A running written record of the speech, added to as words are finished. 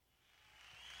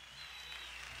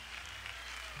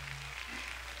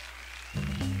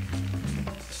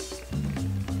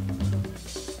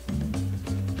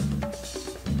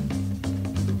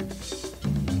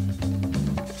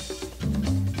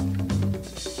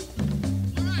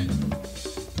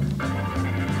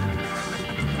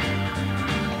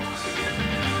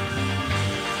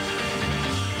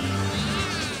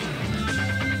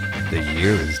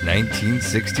year is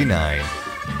 1969.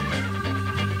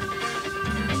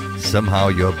 Somehow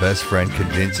your best friend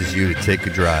convinces you to take a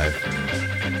drive.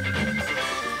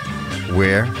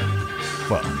 Where?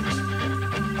 Well,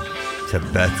 to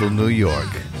Bethel, New York.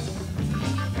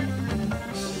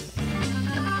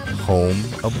 Home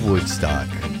of Woodstock.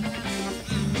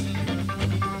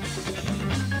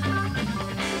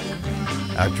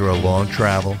 After a long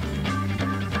travel,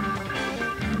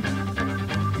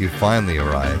 you finally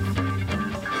arrive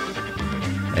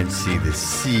and see the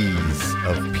seas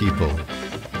of people.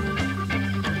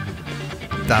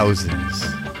 Thousands.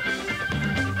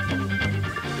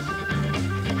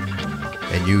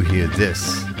 And you hear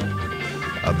this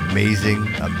amazing,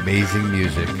 amazing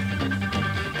music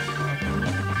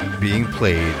being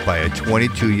played by a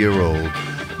 22-year-old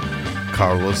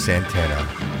Carlos Santana.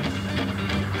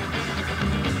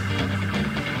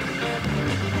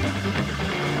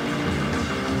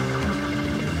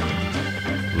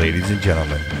 Ladies and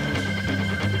gentlemen,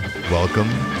 welcome,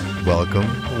 welcome,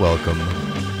 welcome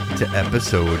to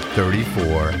episode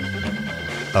 34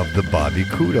 of the Bobby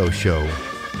Kudo Show.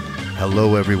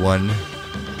 Hello, everyone.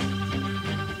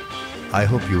 I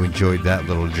hope you enjoyed that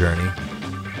little journey.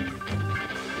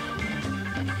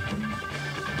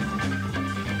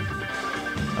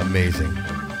 Amazing.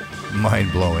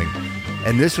 Mind-blowing.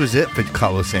 And this was it for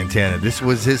Carlos Santana. This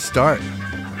was his start.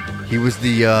 He was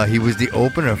the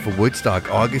opener for Woodstock,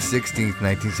 August 16th,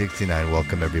 1969.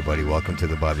 Welcome, everybody. Welcome to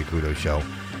the Bobby Kudo Show.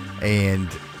 And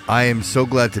I am so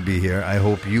glad to be here. I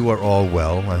hope you are all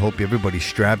well. I hope everybody's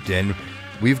strapped in.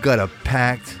 We've got a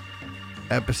packed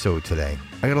episode today.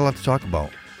 I got a lot to talk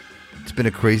about. It's been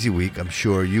a crazy week. I'm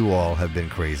sure you all have been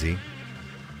crazy.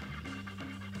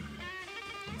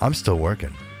 I'm still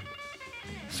working.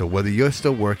 So whether you're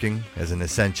still working as an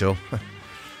essential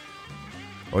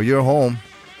or you're home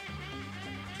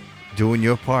doing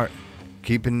your part,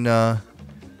 keeping the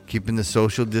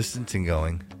social distancing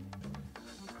going,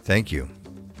 thank you.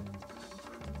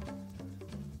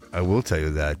 I will tell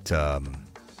you that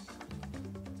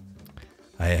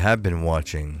I have been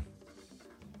watching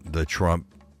the Trump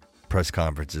press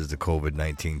conferences, the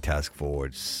COVID-19 task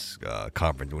force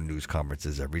conference, news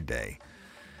conferences every day.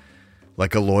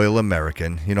 Like a loyal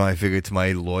American, I figure it's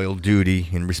my loyal duty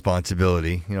and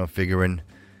responsibility, figuring,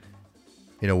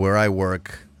 where I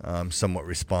work, I'm somewhat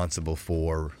responsible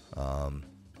for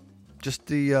just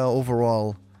the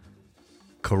overall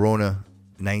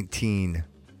Corona-19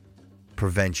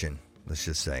 prevention, let's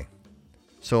just say.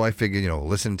 So I figured,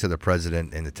 listening to the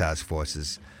president and the task force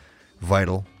is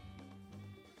vital.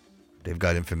 They've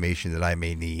got information that I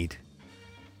may need,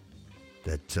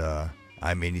 that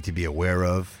I may need to be aware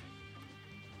of.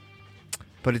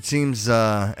 But it seems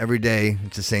every day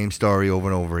it's the same story over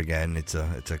and over again. It's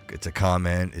a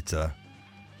comment. It's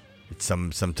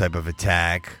some type of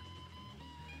attack.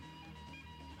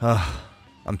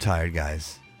 I'm tired,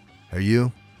 guys. Are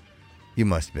you? You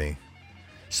must be.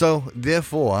 So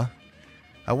therefore,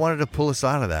 I wanted to pull us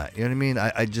out of that. You know what I mean?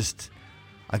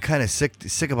 I'm kind of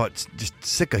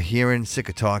sick of hearing, sick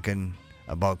of talking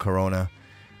about Corona.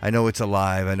 I know it's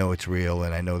alive. I know it's real,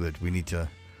 and I know that we need to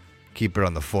keep it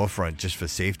on the forefront just for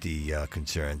safety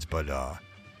concerns. But,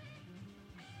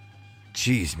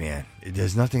 geez, man,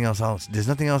 there's nothing else. There's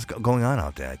nothing else going on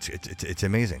out there. It's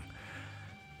amazing.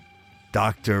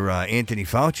 Dr. Anthony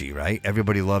Fauci, right?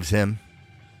 Everybody loves him.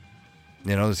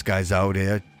 This guy's out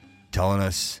here telling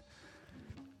us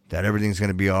that everything's going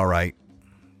to be all right.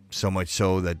 So much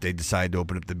so that they decided to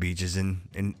open up the beaches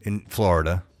in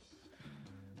Florida.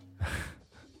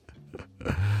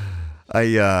 I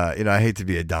hate to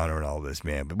be a downer in all this,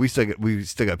 man, but we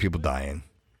still got people dying.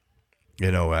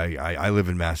 I live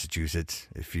in Massachusetts.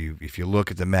 If you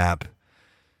look at the map,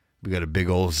 we got a big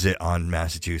old zit on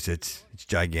Massachusetts. It's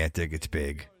gigantic. It's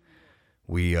big.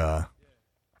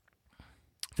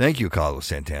 Thank you, Carlos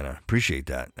Santana. Appreciate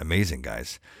that. Amazing,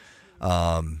 guys.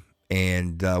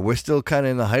 And we're still kind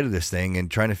of in the height of this thing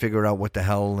and trying to figure out what the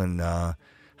hell and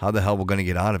how the hell we're going to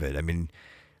get out of it. I mean,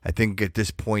 I think at this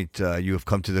point you have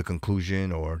come to the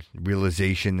conclusion or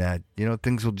realization that,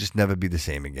 things will just never be the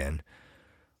same again.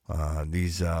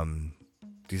 These are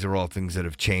all things that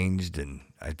have changed, and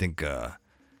I think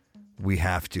we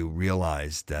have to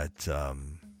realize that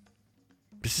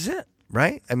this is it,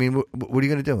 right? I mean, what are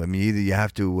you going to do? I mean, either you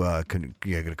have to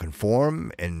you're going to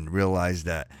conform and realize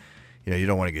that, you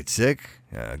don't want to get sick,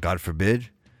 God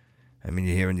forbid. I mean,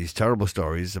 you're hearing these terrible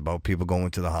stories about people going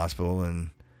to the hospital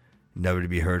and never to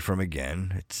be heard from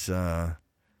again. It's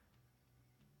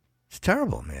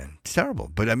terrible, man. It's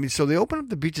terrible. But I mean, so they open up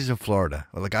the beaches in Florida.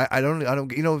 Like I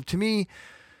don't. To me,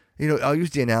 I'll use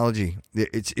the analogy.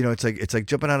 It's it's like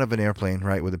jumping out of an airplane,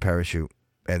 right, with a parachute,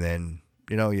 and then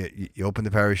you open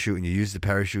the parachute and you use the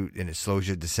parachute and it slows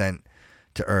your descent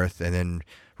to earth, and then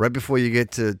right before you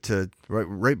get to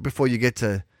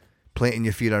planting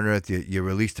your feet on earth, you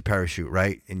release the parachute,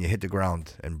 right, and you hit the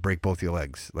ground and break both your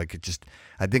legs. Like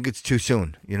I think it's too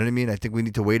soon. You know what I mean? I think we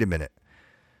need to wait a minute.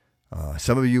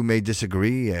 Some of you may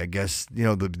disagree. I guess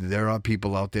there are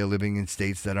people out there living in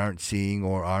states that aren't seeing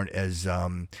or aren't as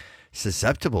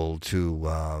susceptible to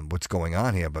what's going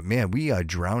on here. But man, we are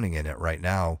drowning in it right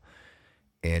now.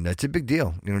 And it's a big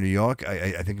deal. New York,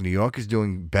 I think New York is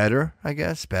doing better, I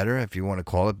guess. Better, if you want to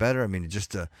call it better. I mean,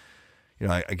 just, I'm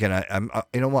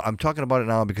talking about it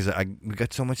now because we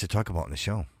got so much to talk about in the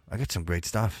show. I got some great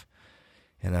stuff.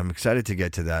 And I'm excited to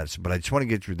get to that. But I just want to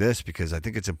get through this because I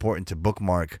think it's important to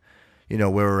bookmark, where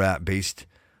we're at based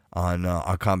on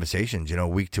our conversations,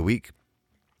 week to week.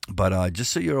 But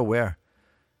just so you're aware,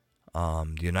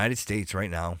 the United States right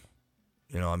now,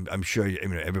 I'm sure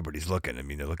everybody's looking. I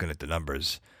mean, they're looking at the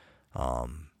numbers.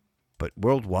 But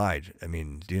worldwide, I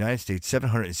mean, the United States,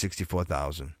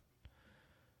 764,000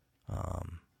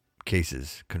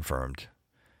 cases confirmed,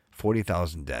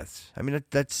 40,000 deaths. I mean,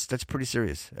 that's pretty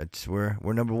serious. We're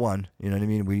number one. You know what I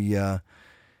mean?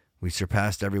 We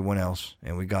surpassed everyone else,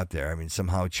 and we got there. I mean,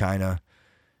 somehow China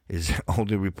is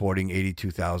only reporting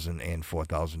 82,000 and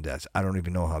 4,000 deaths. I don't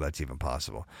even know how that's even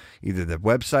possible. Either the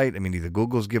website, either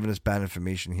Google's giving us bad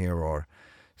information here or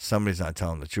somebody's not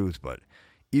telling the truth. But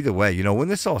either way, when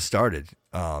this all started,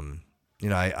 I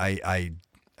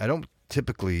don't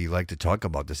typically like to talk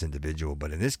about this individual,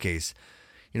 but in this case,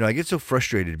 I get so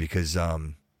frustrated because,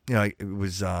 it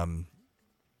was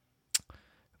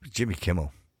Jimmy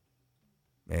Kimmel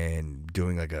and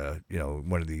doing like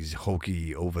one of these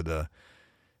hokey over the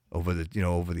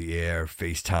air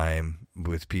FaceTime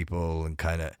with people and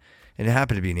it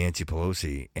happened to be Nancy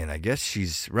Pelosi. And I guess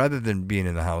she's, rather than being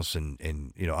in the House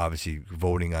and obviously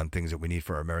voting on things that we need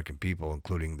for our American people,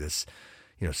 including this,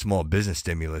 small business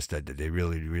stimulus that they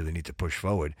really, really need to push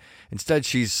forward. Instead,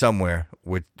 she's somewhere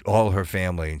with all her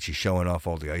family and she's showing off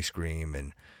all the ice cream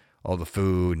and all the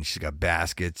food, and she's got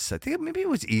baskets. I think maybe it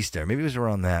was Easter. Maybe it was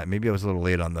around that. Maybe I was a little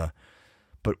late on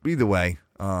but either way,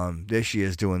 there she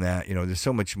is doing that. There's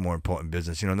so much more important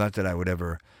business. Not that I would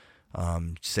ever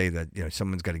say that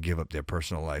someone's got to give up their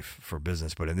personal life for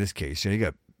business, but in this case, you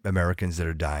got Americans that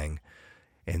are dying,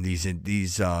 and these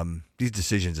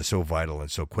decisions are so vital and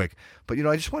so quick. But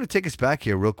I just want to take us back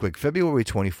here real quick. February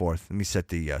 24th. Let me set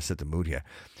the mood here.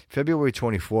 February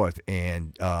 24th,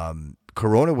 and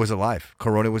Corona was alive.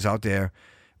 Corona was out there.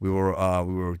 We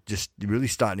were just really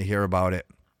starting to hear about it.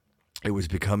 It was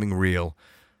becoming real.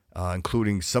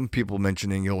 Including some people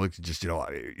mentioning, it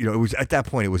was at that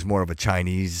point, it was more of a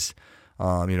Chinese,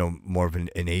 more of an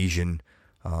Asian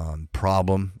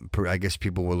problem. I guess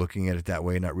people were looking at it that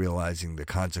way, not realizing the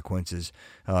consequences.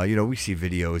 We see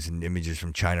videos and images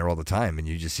from China all the time, and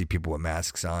you just see people with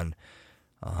masks on,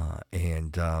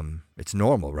 and it's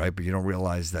normal, right? But you don't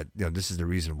realize that, this is the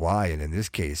reason why. And in this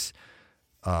case,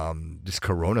 this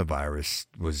coronavirus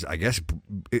was, I guess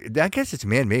it's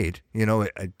man-made.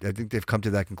 I think they've come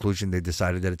to that conclusion. They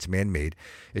decided that it's man-made.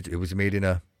 It was made in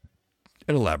a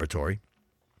laboratory,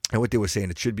 and what they were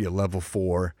saying, it should be a level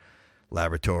 4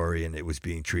 laboratory, and it was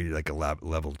being treated like a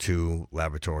level 2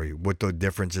 laboratory. What the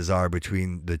differences are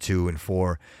between the 2 and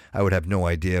 4, I would have no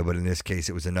idea. But in this case,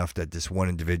 it was enough that this one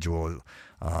individual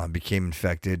became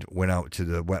infected, went out to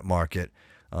the wet market,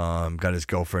 got his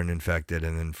girlfriend infected,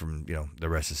 and then from the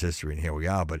rest is history, and here we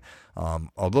are. But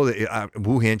although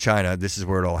Wuhan, China, this is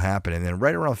where it all happened, and then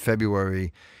right around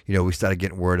February, we started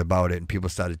getting word about it, and people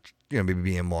started maybe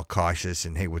being more cautious,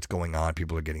 and hey, what's going on?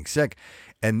 People are getting sick,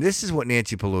 and this is what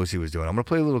Nancy Pelosi was doing. I'm gonna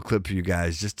play a little clip for you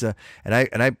guys, just to, and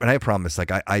I promise,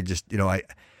 like I just I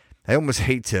almost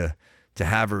hate to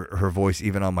have her voice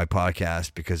even on my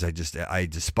podcast, because I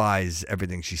despise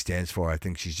everything she stands for. I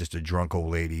think she's just a drunk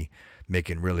old lady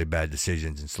making really bad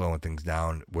decisions and slowing things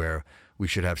down, where we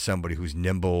should have somebody who's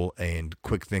nimble and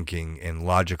quick thinking and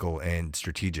logical and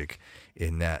strategic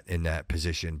in that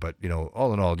position. But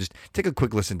all in all, just take a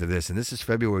quick listen to this. And this is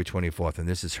February 24th, and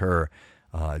this is her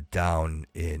down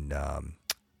in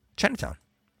Chinatown.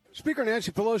 Speaker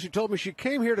Nancy Pelosi told me she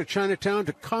came here to Chinatown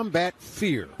to combat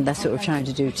fear. That's what we're trying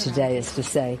to do today, is to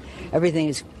say everything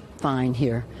is fine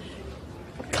here.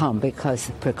 Come,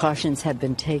 because precautions have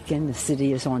been taken. The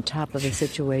city is on top of the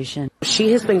situation.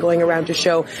 She has been going around to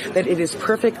show that it is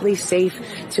perfectly safe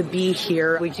to be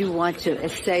here. We do want to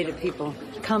say to people,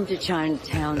 come to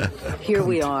Chinatown. Here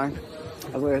we are.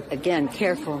 We're, again,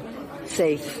 careful,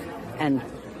 safe, and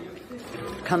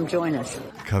come join us.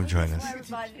 Come join us.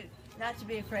 Not to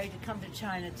be afraid to come to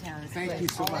Chinatown. Thank you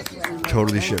so much.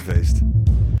 Totally shit-faced.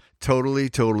 Totally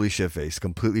shit-faced.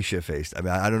 Completely shit-faced. I mean,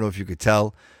 I don't know if you could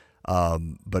tell,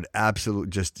 but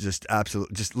absolute, just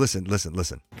absolute. Just listen.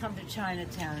 Come to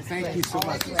Chinatown. Thank you so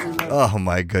much. Oh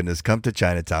my goodness, come to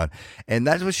Chinatown. And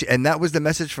that's what that was the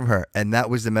message from her.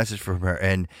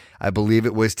 And I believe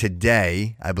it was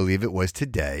today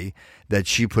that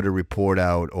she put a report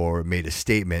out or made a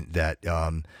statement that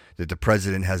that the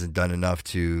president hasn't done enough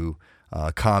to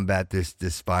combat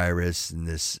this virus and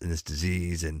this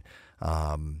disease, and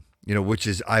which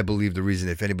is, I believe, the reason.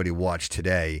 If anybody watched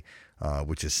today,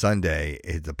 which is Sunday,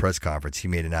 at the press conference, he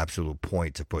made an absolute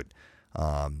point to put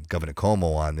Governor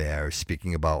Cuomo on there,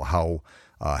 speaking about how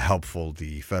helpful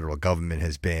the federal government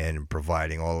has been in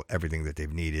providing everything that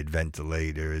they've needed,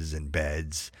 ventilators and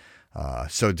beds.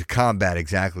 So to combat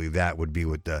exactly that would be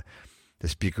what the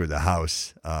Speaker of the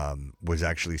House was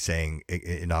actually saying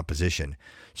in opposition.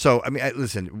 So, I mean,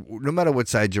 listen, no matter what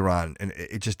side you're on, and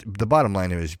the bottom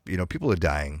line is, people are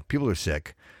dying, people are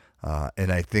sick,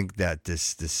 and I think that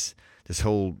this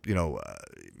whole,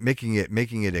 making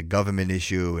it a government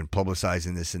issue and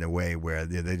publicizing this in a way where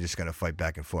they're just going to fight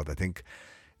back and forth. I think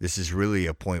this is really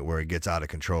a point where it gets out of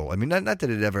control. I mean, not that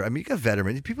it ever. I mean, you got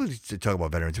veterans. People used to talk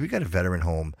about veterans. We got a veteran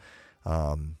home.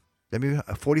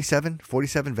 47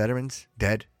 veterans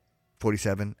dead.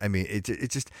 47. I mean,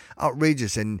 it's just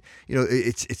outrageous, and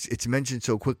it's mentioned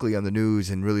so quickly on the news,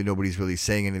 and really nobody's really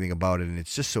saying anything about it, and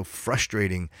it's just so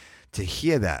frustrating to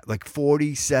hear that. Like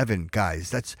 47 guys,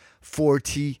 that's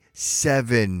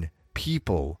 47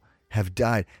 people have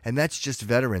died, and that's just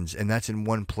veterans, and that's in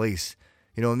one place.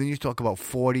 And then you talk about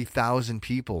 40,000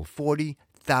 people.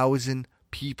 40,000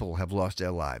 people have lost their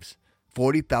lives.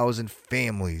 40,000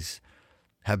 families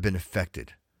have been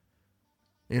affected.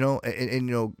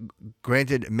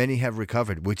 Granted, many have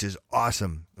recovered, which is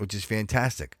awesome, which is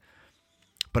fantastic.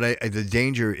 But the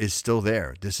danger is still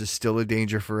there. This is still a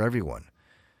danger for everyone.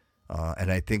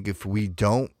 And I think if we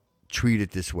don't treat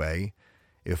it this way,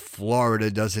 if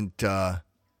Florida doesn't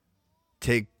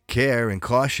take care and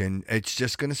caution, it's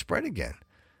just going to spread again.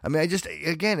 I mean, I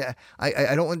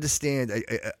don't understand.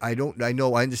 I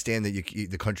understand that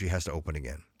the country has to open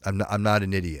again. I'm not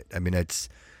an idiot. I mean,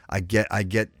 I get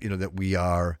that we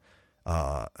are.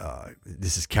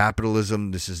 This is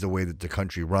capitalism. This is the way that the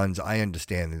country runs. I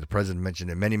understand. The president mentioned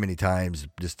it many times.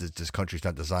 This country's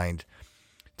not designed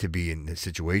to be in the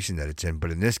situation that it's in.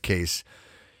 But in this case,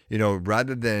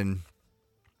 rather than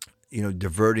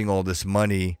diverting all this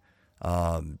money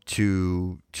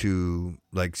to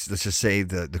like, let's just say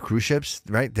the cruise ships,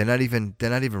 right? They're not even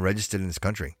registered in this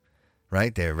country,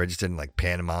 right? They're registered in like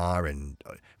Panama and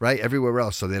right everywhere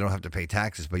else, so they don't have to pay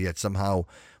taxes. But yet somehow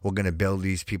we're going to bail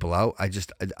these people out. I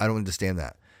don't understand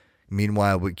that.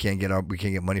 Meanwhile, we can't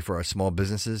get money for our small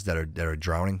businesses that are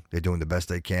drowning. They're doing the best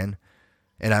they can.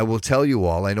 And I will tell you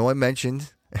all, I know I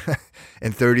mentioned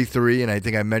in 33, and I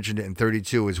think I mentioned it in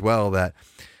 32 as well, that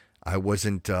I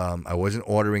wasn't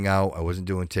ordering out, I wasn't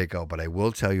doing takeout, but I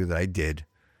will tell you that I did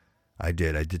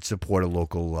support a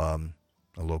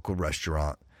local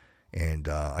restaurant, and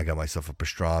I got myself a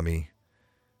pastrami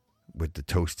with the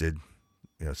toasted,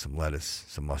 some lettuce,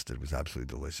 some mustard. It was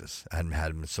absolutely delicious. I hadn't had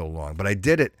them in so long, but I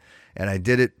did it, and I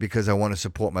did it because I want to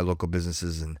support my local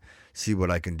businesses and see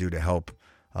what I can do to help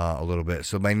a little bit.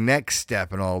 So my next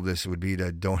step in all this would be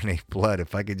to donate blood.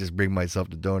 If I could just bring myself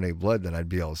to donate blood, then I'd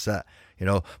be all set,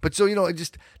 But so,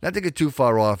 just not to get too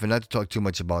far off and not to talk too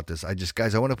much about this.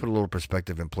 Guys, I want to put a little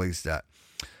perspective in place that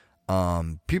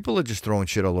people are just throwing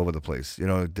shit all over the place.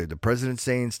 The president's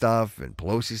saying stuff and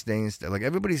Pelosi's saying stuff. Like,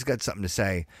 everybody's got something to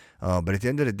say. But at the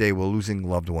end of the day, we're losing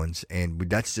loved ones. And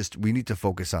we need to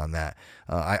focus on that.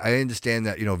 I understand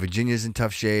that, Virginia's in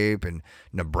tough shape and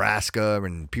Nebraska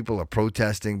and people are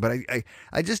protesting. But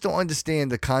I just don't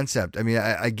understand the concept. I mean,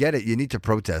 I get it. You need to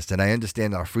protest. And I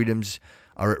understand our freedoms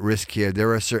are at risk here.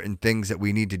 There are certain things that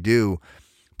we need to do.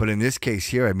 But in this case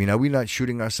here, I mean, are we not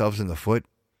shooting ourselves in the foot?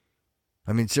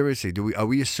 I mean, seriously, are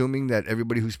we assuming that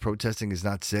everybody who's protesting is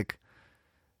not sick?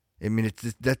 I mean,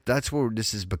 that's where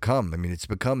this has become. I mean, it's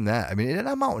become that. I mean, and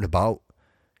I'm out and about.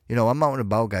 I'm out and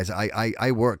about, guys.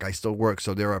 I work. I still work.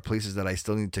 So there are places that I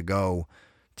still need to go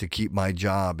to keep my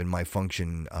job and my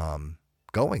function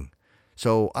going.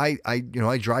 So I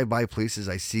drive by places.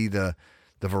 I see the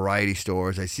variety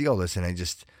stores. I see all this,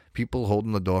 and people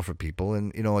holding the door for people.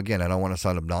 And, again, I don't want to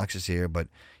sound obnoxious here, but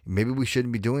maybe we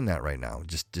shouldn't be doing that right now.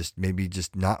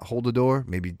 Just not hold the door.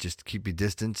 Maybe just keep your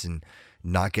distance and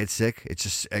not get sick. It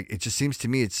just seems to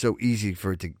me it's so easy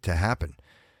for it to happen.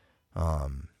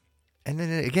 And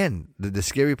then again, the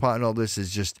scary part in all this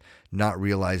is just not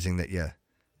realizing that,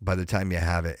 by the time you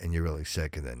have it and you're really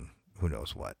sick, and then who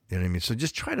knows what. You know what I mean? So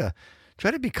just try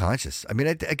to be conscious. I mean,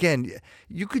 again,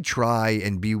 you could try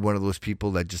and be one of those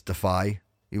people that just defy.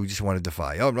 You just want to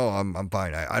defy. Oh no, I'm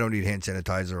fine. I don't need hand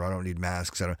sanitizer. I don't need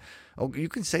masks. You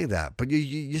can say that, but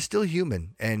you're still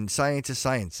human, and science is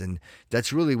science, and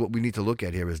that's really what we need to look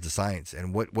at here is the science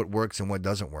and what works and what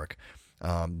doesn't work.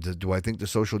 Do I think the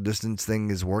social distance thing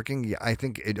is working? Yeah, I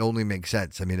think it only makes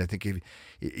sense. I mean, I think if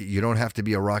you don't have to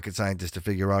be a rocket scientist to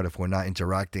figure out if we're not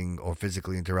interacting or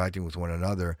physically interacting with one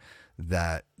another,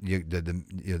 that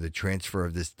the transfer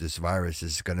of this virus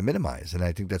is going to minimize. And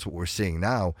I think that's what we're seeing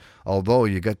now. Although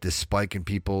you got this spike in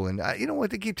people, and you know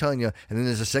what they keep telling you, and then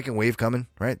there's a second wave coming,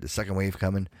 right? The second wave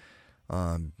coming.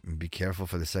 Be careful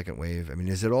for the second wave. I mean,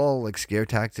 is it all like scare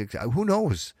tactics? Who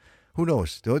knows? Who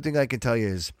knows? The only thing I can tell you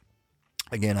is,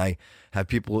 again, I have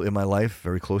people in my life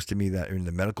very close to me that are in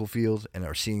the medical field and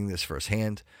are seeing this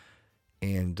firsthand,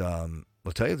 and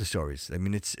I'll tell you the stories. I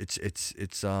mean, it's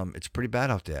pretty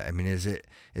bad out there. I mean, is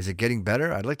it getting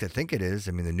better? I'd like to think it is.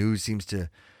 I mean, the news seems to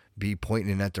be pointing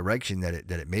in that direction that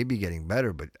it may be getting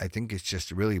better, but I think it's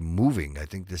just really moving. I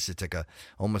think it's like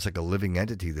almost like a living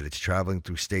entity that it's traveling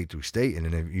through state, and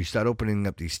then if you start opening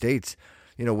up these states,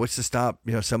 you know, what's to stop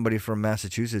somebody from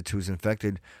Massachusetts who's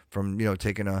infected from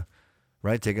taking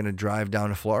a drive down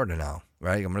to Florida now,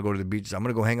 right? I'm going to go to the beach. I'm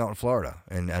going to go hang out in Florida,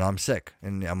 and I'm sick,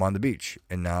 and I'm on the beach,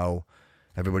 and now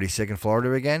everybody's sick in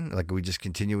Florida again. Like, we just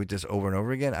continue with this over and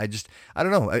over again. I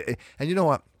don't know. And you know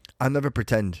what? I'll never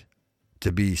pretend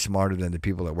to be smarter than the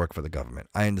people that work for the government.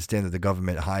 I understand that the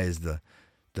government hires the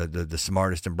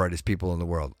smartest and brightest people in the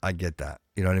world. I get that.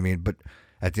 You know what I mean? But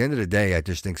at the end of the day, I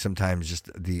just think sometimes just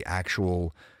the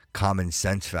actual common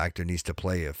sense factor needs to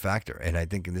play a factor. And I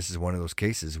think this is one of those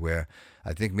cases where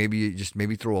I think maybe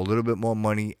throw a little bit more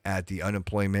money at the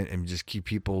unemployment and just keep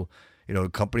people,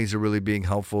 companies are really being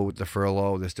helpful with the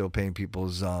furlough. They're still paying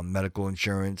people's medical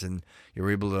insurance, and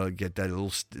you're able to get that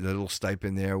little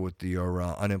stipend there with your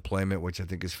unemployment, which I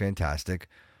think is fantastic.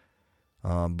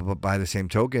 But by the same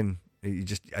token,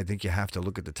 I think you have to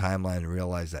look at the timeline and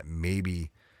realize that maybe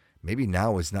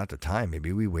now is not the time.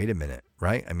 Maybe we wait a minute,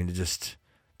 right? I mean,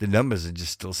 the numbers are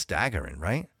just still staggering,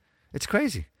 right? It's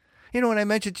crazy. And I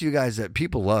mentioned to you guys that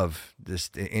people love this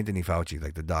Anthony Fauci,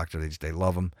 like the doctor. They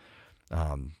love him.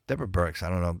 Deborah Birx, I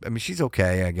don't know. I mean, she's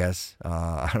okay, I guess.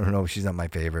 I don't know. She's not my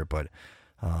favorite, but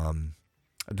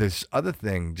this other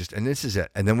thing, and this is it.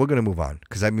 And then we're going to move on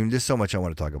because, I mean, there's so much I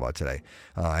want to talk about today.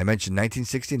 I mentioned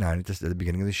 1969 at the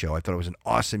beginning of the show. I thought it was an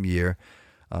awesome year.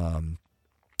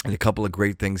 And a couple of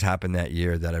great things happened that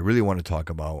year that I really want to talk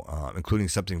about, including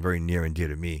something very near and dear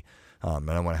to me. And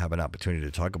I want to have an opportunity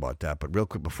to talk about that. But real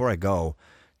quick, before I go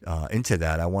into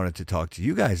that, I wanted to talk to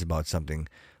you guys about something.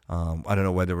 I don't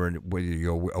know whether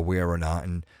you're aware or not.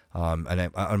 And I'm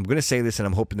going to say this, and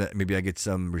I'm hoping that maybe I get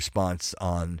some response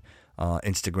on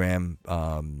Instagram,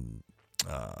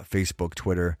 Facebook,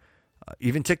 Twitter,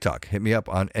 even TikTok. Hit me up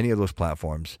on any of those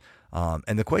platforms.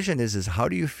 And the question is how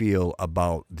do you feel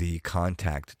about the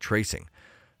contact tracing?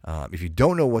 If you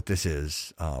don't know what this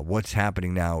is, what's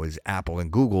happening now is Apple and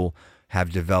Google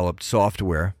have developed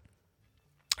software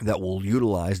that will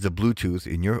utilize the Bluetooth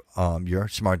in your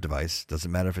smart device.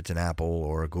 Doesn't matter if it's an Apple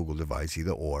or a Google device,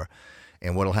 either or.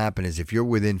 And what will happen is if you're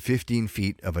within 15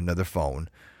 feet of another phone,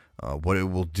 what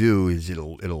it will do is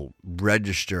it'll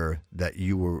register that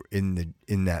you were in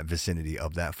that vicinity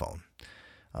of that phone.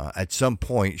 At some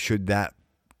point, should that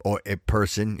or a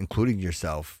person, including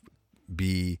yourself,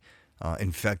 be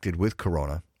infected with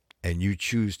corona, and you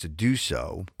choose to do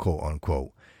so, quote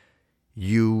unquote,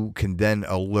 you can then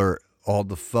alert all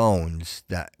the phones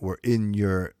that were within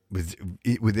your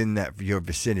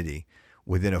vicinity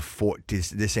within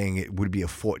they're saying it would be a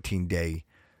 14-day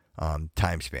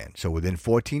time span. So within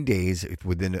 14 days, if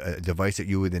within a device that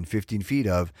you're within 15 feet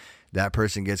of, that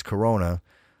person gets corona,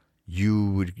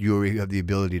 you have the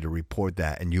ability to report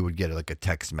that, and you would get like a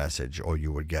text message or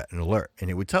you would get an alert, and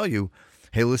it would tell you,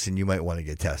 hey, listen, you might want to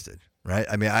get tested. Right?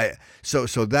 I mean, so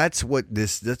that's what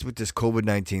this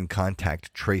COVID-19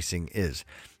 contact tracing is.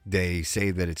 They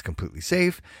say that it's completely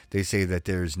safe. They say that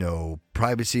there's no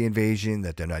privacy invasion,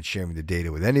 that they're not sharing the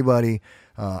data with anybody.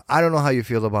 I don't know how you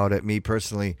feel about it. Me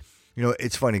personally,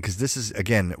 it's funny because this is,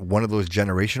 again, one of those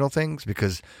generational things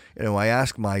because, I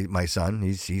ask my son,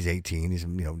 he's 18, he's,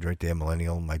 right there,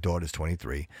 millennial. My daughter's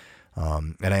 23.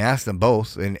 And I asked them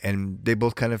both, and they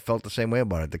both kind of felt the same way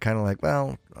about it. They're kind of like,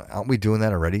 well, aren't we doing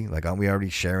that already? Like, aren't we already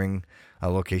sharing our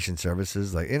location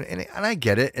services? Like, and I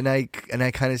get it, and I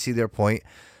kind of see their point.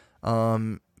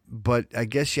 But I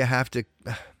guess you have to,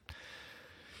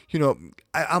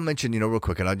 I'll mention, real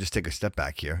quick, and I'll just take a step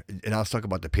back here, and I'll talk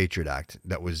about the Patriot Act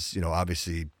that was,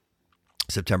 obviously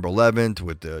September 11th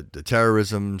with the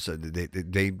terrorism. So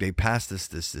they passed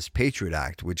this Patriot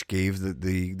Act, which gave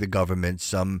the government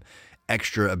some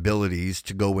extra abilities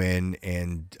to go in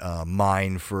and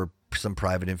mine for some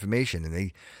private information,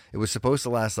 and it was supposed to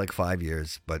last like 5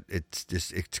 years, but it's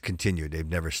continued. They've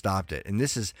never stopped it,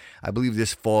 and I believe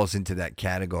this falls into that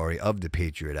category of the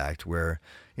Patriot Act, where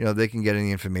they can get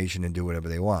any information and do whatever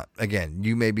they want. Again,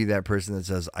 you may be that person that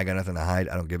says, I got nothing to hide,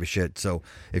 I don't give a shit. So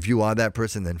if you are that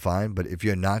person, then fine. But if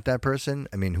you're not that person,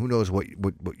 I mean, who knows what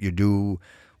you do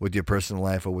with your personal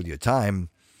life or with your time.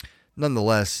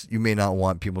 Nonetheless, you may not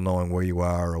want people knowing where you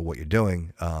are or what you're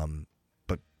doing.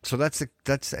 So that's it.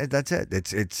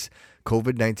 It's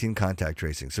COVID-19 contact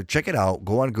tracing. So check it out.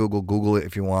 Go on Google it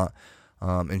if you want,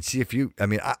 and see if you. I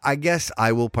mean, I guess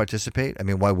I will participate. I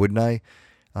mean, why wouldn't I?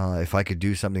 If I could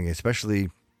do something,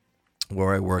 especially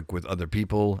where I work with other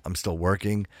people, I'm still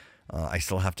working. I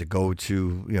still have to go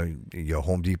to your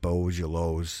Home Depots, your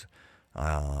Lowe's,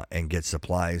 and get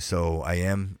supplies. So I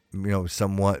am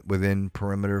somewhat within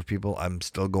perimeter of people. I'm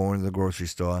still going to the grocery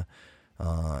store,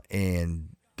 and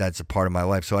that's a part of my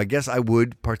life. So I guess I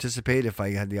would participate if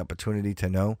I had the opportunity to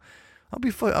know.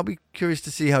 I'll be curious to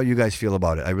see how you guys feel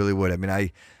about it. I really would. I mean,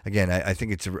 I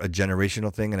think it's a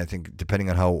generational thing, and I think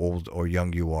depending on how old or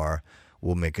young you are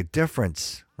will make a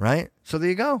difference, right? So there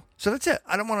you go. So that's it.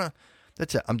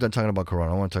 That's it. I'm done talking about Corona.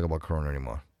 I don't want to talk about Corona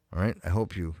anymore. All right? I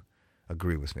hope you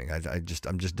agree with me. I'm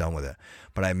just done with it.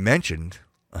 But I mentioned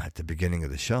at the beginning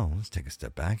of the show, let's take a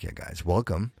step back here, guys.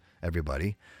 Welcome,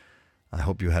 everybody. I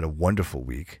hope you had a wonderful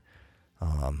week.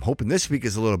 Hoping this week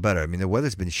is a little better. I mean, the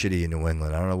weather's been shitty in New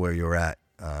England. I don't know where you're at,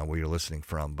 where you're listening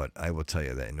from, but I will tell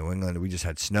you that in New England, we just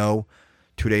had snow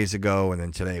 2 days ago, and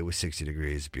then today it was 60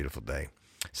 degrees. Beautiful day.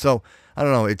 So, I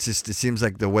don't know. It seems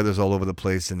like the weather's all over the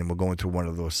place, and then we're going through one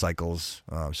of those cycles.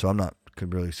 So I'm not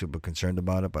really super concerned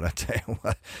about it, but I tell you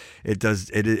what, it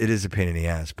is a pain in the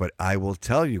ass. But I will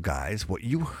tell you guys what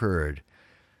you heard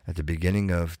at the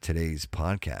beginning of today's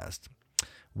podcast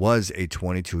was a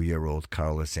 22-year-old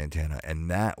Carlos Santana,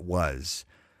 and that was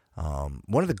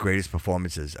one of the greatest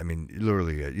performances. I mean,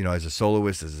 literally, as a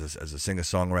soloist, as a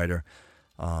singer-songwriter,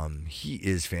 he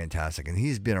is fantastic, and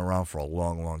he's been around for a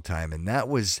long, long time. And that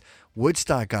was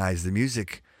Woodstock, guys. The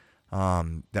music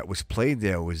that was played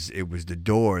there it was The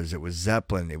Doors, it was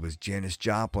Zeppelin, it was Janis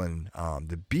Joplin,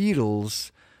 the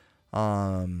Beatles.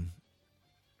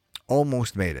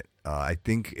 Almost made it. I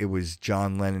think it was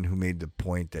John Lennon who made the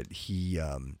point that he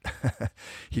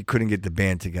couldn't get the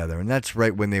band together, and that's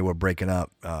right when they were breaking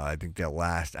up. I think their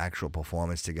last actual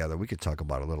performance together, we could talk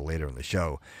about a little later in the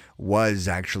show, was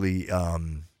actually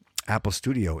Apple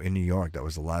Studio in New York. That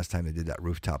was the last time they did that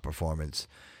rooftop performance,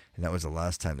 and that was the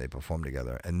last time they performed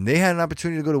together. And they had an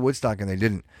opportunity to go to Woodstock, and they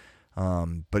didn't.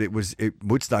 But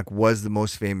Woodstock was the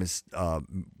most famous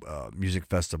music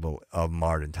festival of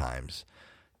modern times.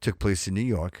 Took place in New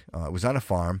York. It was on a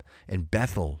farm in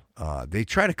Bethel. They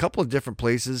tried a couple of different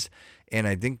places, and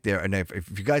I think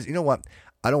if you guys, you know what,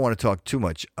 I don't want to talk too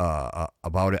much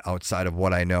about it outside of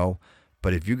what I know,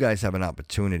 but if you guys have an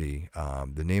opportunity,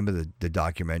 the name of the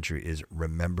documentary is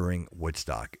Remembering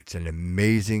Woodstock. It's an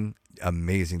amazing,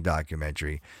 amazing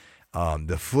documentary.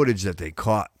 The footage that they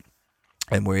caught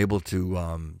and were able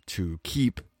to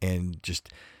keep and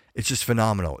just... It's just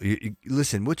phenomenal.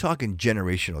 Listen, we're talking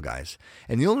generational, guys.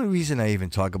 And the only reason I even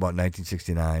talk about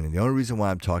 1969 and the only reason why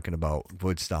I'm talking about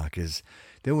Woodstock is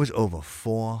there was over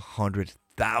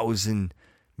 400,000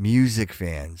 music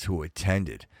fans who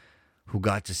attended, who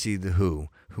got to see The Who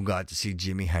got to see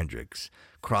Jimi Hendrix,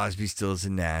 Crosby, Stills,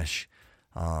 and Nash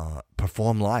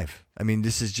perform live. I mean,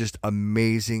 this is just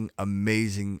amazing,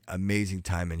 amazing, amazing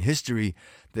time in history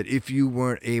that if you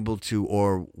weren't able to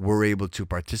or were able to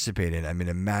participate in, I mean,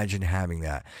 imagine having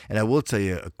that. And I will tell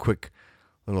you a quick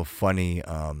little funny,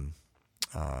 I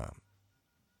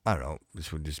don't know,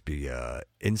 this would just be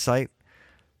insight.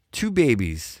 2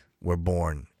 babies were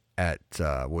born at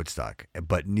Woodstock,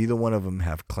 but neither one of them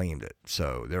have claimed it.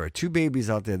 So there are 2 babies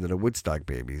out there that are Woodstock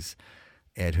babies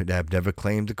and who have never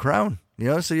claimed the crown.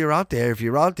 So you're out there. If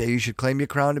you're out there, you should claim your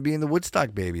crown to being the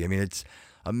Woodstock baby. I mean, it's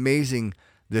amazing,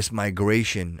 this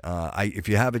migration. If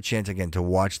you have a chance, again, to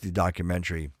watch the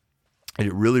documentary,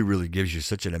 it really, really gives you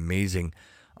such an amazing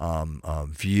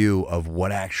view of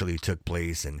what actually took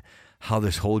place and how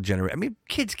this whole generation... I mean,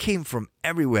 kids came from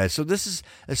everywhere. So this is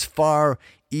as far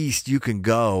east you can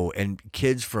go, and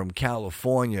kids from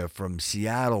California, from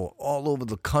Seattle, all over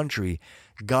the country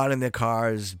got in their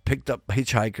cars, picked up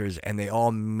hitchhikers, and they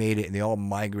all made it, and they all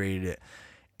migrated it.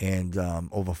 And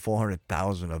over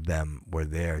 400,000 of them were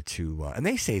there to, and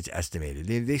they say it's estimated.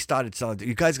 They started selling.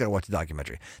 You guys got to watch the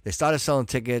documentary. They started selling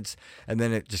tickets, and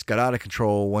then it just got out of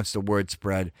control once the word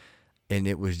spread, and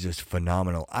it was just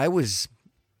phenomenal. I'll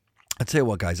tell you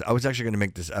what, guys. I was actually going to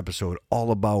make this episode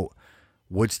all about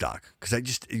Woodstock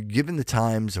because given the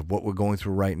times of what we're going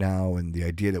through right now, and the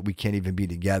idea that we can't even be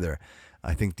together.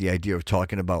 I think the idea of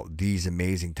talking about these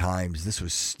amazing times, this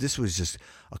was just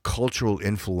a cultural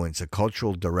influence, a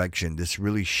cultural direction. This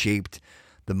really shaped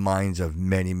the minds of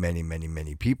many, many, many,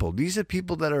 many people. These are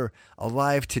people that are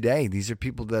alive today. These are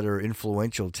people that are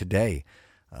influential today.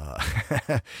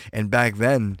 And back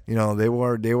then, they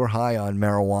were high on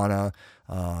marijuana,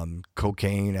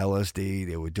 cocaine, LSD.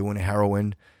 They were doing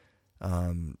heroin.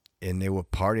 And they were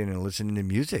partying and listening to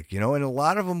music, and a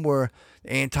lot of them were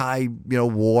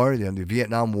anti-war. The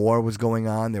Vietnam War was going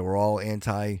on. They were all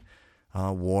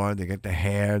anti-war. They got the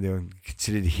hair. They were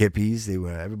considered hippies.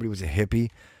 Everybody was a hippie,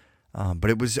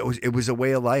 but it was a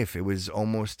way of life. It was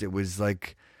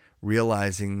like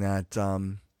realizing that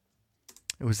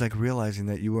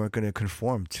you weren't going to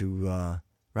conform to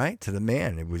to the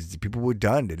man. It was people were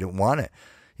done. They didn't want it.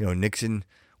 Nixon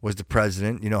was the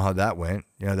president. You know how that went.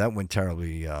 That went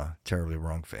terribly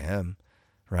wrong for him,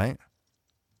 right?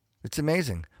 It's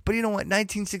amazing. But you know what?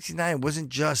 1969 wasn't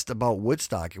just about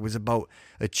Woodstock. It was about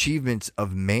achievements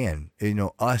of man.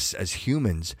 Us as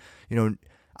humans.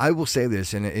 I will say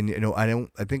this, and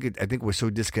I think we're so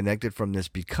disconnected from this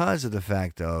because of the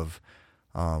fact of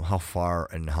how far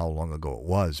and how long ago it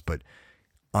was. But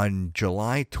on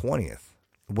July 20th,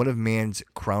 one of man's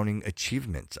crowning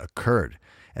achievements occurred.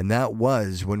 And that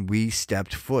was when we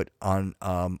stepped foot on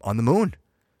the moon,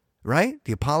 right?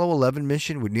 The Apollo 11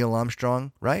 mission with Neil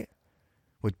Armstrong, right?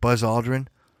 With Buzz Aldrin.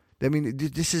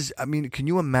 Can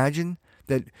you imagine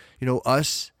that,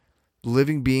 us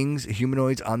living beings,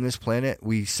 humanoids on this planet,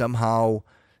 we somehow,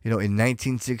 in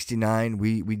 1969,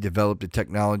 we developed a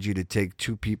technology to take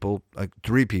three people,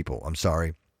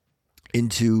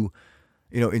 into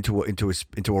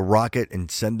a rocket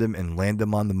and send them and land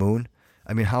them on the moon.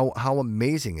 How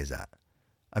amazing is that?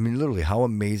 Literally, how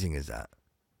amazing is that?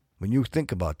 When you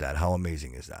think about that, how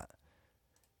amazing is that?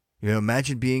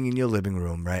 Imagine being in your living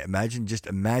room, right? Imagine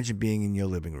being in your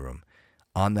living room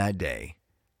on that day,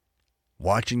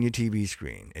 watching your TV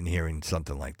screen and hearing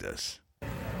something like this.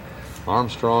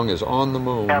 Armstrong is on the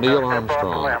moon. Neil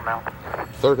Armstrong,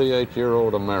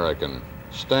 38-year-old American,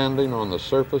 standing on the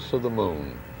surface of the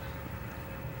moon.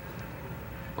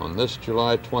 On this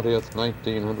July 20th,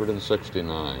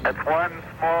 1969. It's one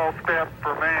small step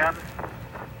for man,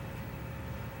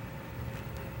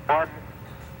 one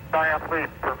giant leap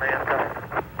for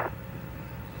mankind.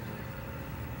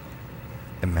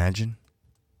 Imagine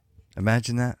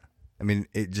that.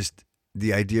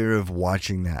 The idea of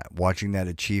watching that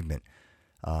achievement,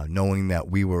 knowing that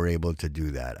we were able to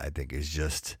do that, I think is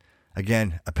just,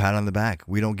 again, a pat on the back.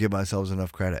 We don't give ourselves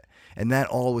enough credit. And that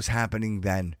all was happening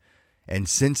then. And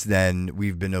since then,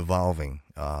 we've been evolving.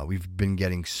 We've been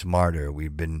getting smarter.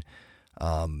 We've been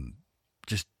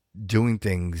just doing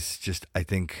things. I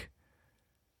think,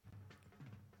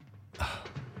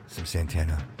 some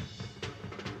Santana.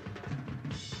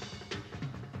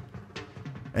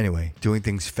 Anyway, doing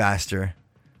things faster,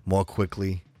 more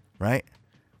quickly, right?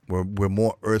 We're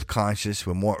more Earth conscious.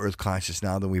 We're more Earth conscious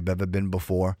now than we've ever been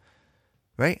before,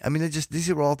 right? These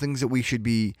are all things that we should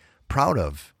be proud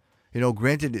of.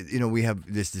 Granted, we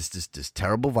have this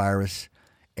terrible virus,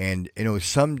 and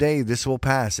someday this will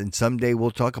pass, and someday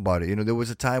we'll talk about it. There was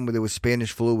a time where there was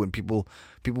Spanish flu and people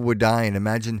were dying.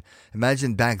 Imagine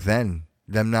back then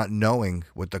them not knowing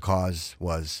what the cause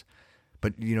was.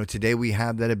 But today we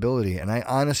have that ability, and I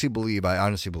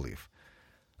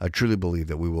truly believe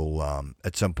that we will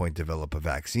at some point develop a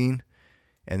vaccine,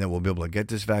 and that we'll be able to get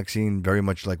this vaccine very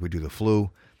much like we do the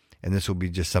flu, and this will be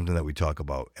just something that we talk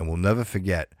about, and we'll never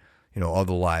forget. All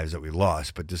the lives that we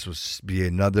lost, but this will be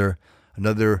another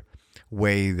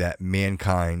way that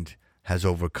mankind has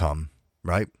overcome,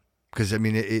 right? Because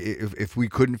if we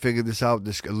couldn't figure this out,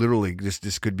 this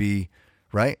could be,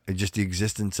 right? Just the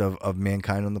existence of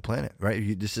mankind on the planet,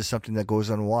 right? This is something that goes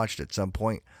unwatched. At some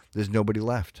point, there's nobody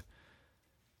left,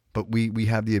 but we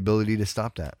have the ability to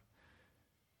stop that.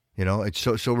 It's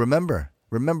so remember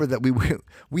that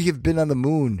we have been on the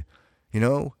moon,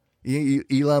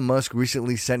 Elon Musk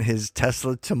recently sent his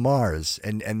Tesla to Mars,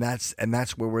 and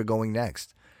that's where we're going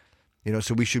next.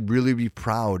 So we should really be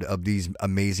proud of these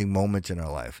amazing moments in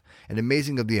our life, and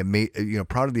proud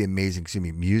of the amazing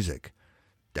music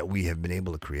that we have been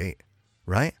able to create,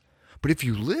 right? But if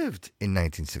you lived in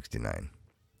 1969,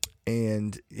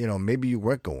 and maybe you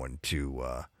weren't going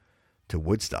to to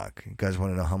Woodstock. You guys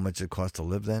want to know how much it cost to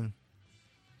live then?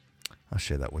 I'll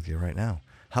share that with you right now.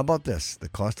 How about this? The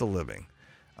cost of living.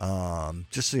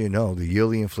 Just so you know, the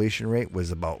yearly inflation rate was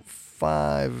about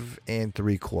 5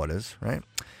 3/4, right?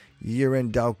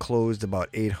 Year-end Dow closed about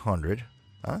 800.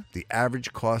 The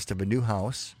average cost of a new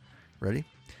house, ready,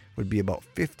 would be about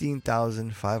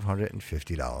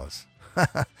 $15,550.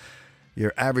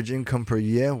 Your average income per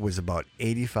year was about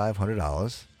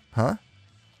 $8,500.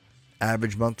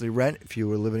 Average monthly rent, if you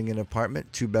were living in an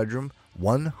apartment, 2-bedroom,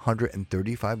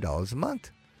 $135 a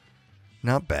month.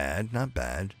 Not bad, not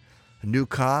bad. A new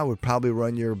car would probably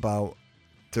run you about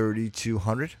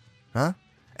 $3,200,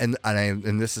 And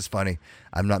this is funny.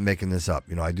 I'm not making this up.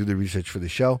 I do the research for the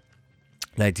show.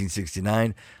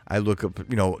 1969, I look up,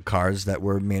 cars that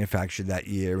were manufactured that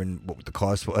year and what the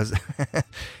cost was.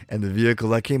 And the vehicle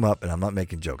that came up, and I'm not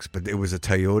making jokes, but it was a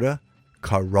Toyota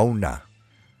Corona.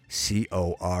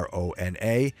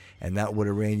 Corona, and that would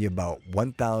have ran you about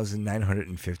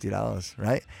 $1,950,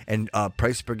 right? And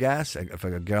price per gas, if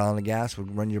a gallon of gas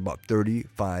would run you about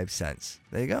 35 cents.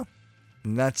 There you go.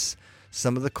 And that's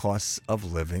some of the costs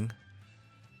of living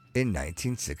in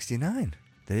 1969.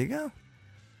 There you go.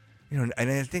 And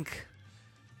I think,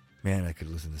 man, I could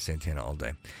listen to Santana all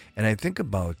day. And I think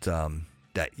about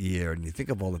that year, and you think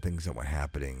of all the things that were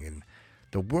happening, and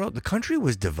the country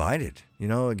was divided.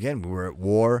 Again, we were at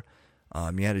war.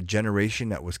 You had a generation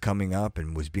that was coming up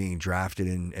and was being drafted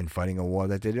and fighting a war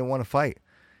that they didn't want to fight.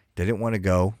 They didn't want to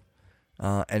go.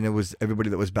 And it was everybody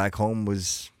that was back home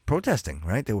was protesting,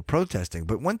 right? They were protesting.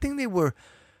 But one thing they were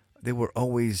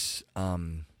always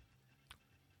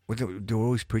what they were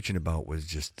always preaching about was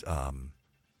just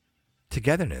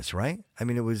togetherness, right? I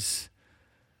mean, it was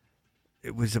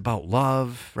about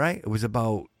love, right? It was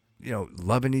about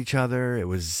loving each other. It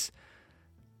was,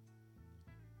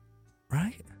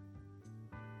 right?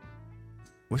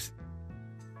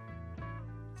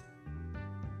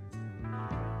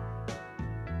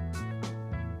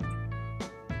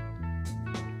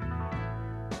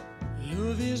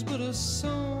 Love is but a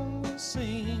song we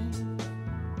sing,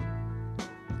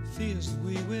 feels the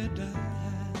way we die.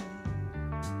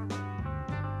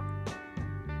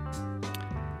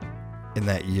 In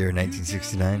that year,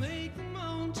 1969,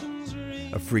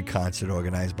 a free concert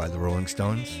organized by the Rolling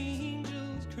Stones.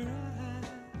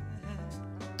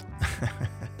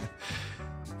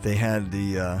 They had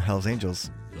the Hells Angels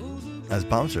as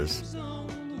bouncers,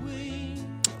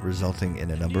 resulting in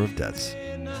a number of deaths.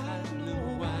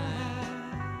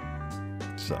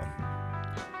 So,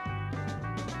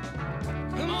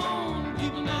 Come on,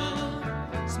 people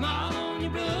now, smile on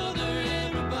your brother,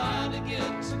 everybody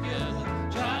get together,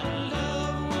 try to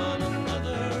love one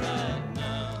another right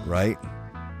now. right?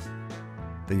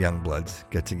 The Youngbloods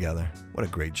get together. What a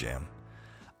great jam.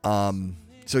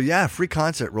 So yeah, free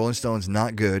concert, Rolling Stones,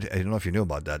 not good. I don't know if you knew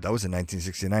about that. That was in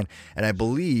 1969. And I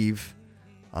believe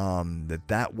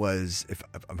that was, if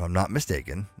I'm not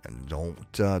mistaken, and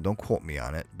don't quote me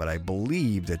on it, but I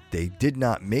believe that they did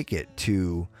not make it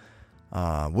to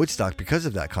Woodstock because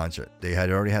of that concert. They had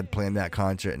already had planned that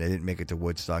concert, and they didn't make it to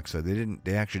Woodstock, so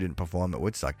they actually didn't perform at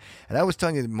Woodstock. And I was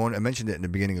telling you, I mentioned it in the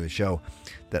beginning of the show,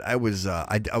 that I was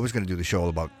going to do the show all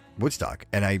about Woodstock,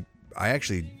 and I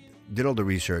actually did all the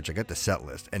research. I got the set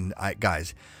list, and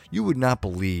guys, you would not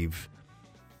believe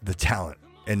the talent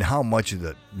and how much of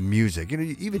the music.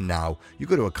 Even now, you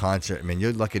go to a concert,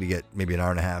 you're lucky to get maybe an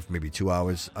hour and a half, maybe 2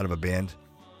 hours out of a band.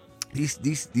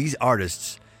 These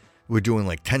artists were doing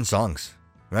like 10 songs,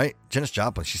 right? Janis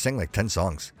Joplin, she sang like 10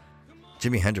 songs.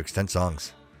 Jimi Hendrix, 10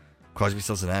 songs. Crosby,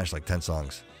 Stills, and Nash, like 10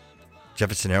 songs.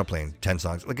 Jefferson Airplane, 10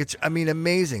 songs. Like, it's,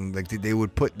 amazing. Like, they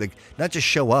would put, like, not just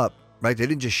show up, right? They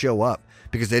didn't just show up.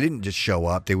 Because they didn't just show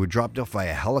up. They were dropped off by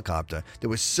a helicopter. There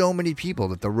were so many people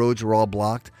that the roads were all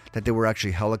blocked that there were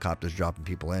actually helicopters dropping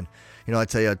people in. I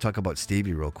tell you, I'll talk about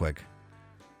Stevie real quick.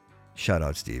 Shout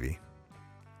out Stevie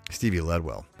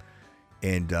Ledwell.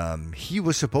 And he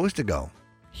was supposed to go.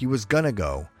 He was going to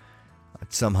go.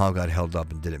 But somehow got held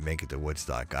up and didn't make it to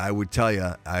Woodstock. I would tell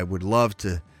you, I would love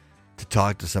to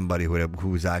talk to somebody who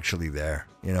was actually there,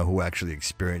 who actually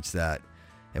experienced that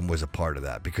and was a part of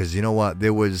that. Because you know what?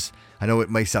 I know it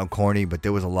might sound corny, but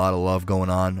there was a lot of love going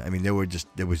on.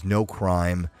 There was no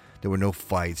crime. There were no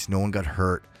fights. No one got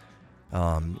hurt.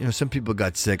 Some people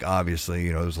got sick, obviously.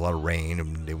 There was a lot of rain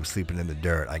and they were sleeping in the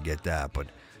dirt. I get that. But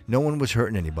no one was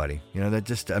hurting anybody. That's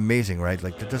just amazing, right?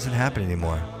 Like, that doesn't happen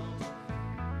anymore.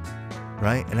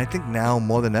 Right? And I think now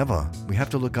more than ever, we have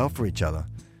to look out for each other.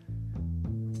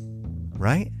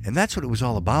 Right? And that's what it was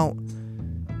all about.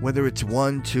 Whether it's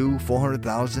 1, 2,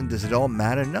 400,000, does it all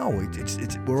matter? No,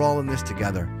 it's we're all in this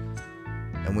together,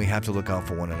 and we have to look out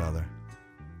for one another.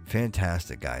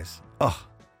 Fantastic, guys. Oh,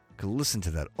 could listen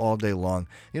to that all day long.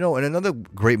 And another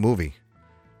great movie.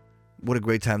 What a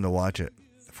great time to watch it.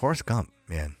 Forrest Gump,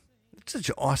 man. It's such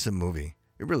an awesome movie.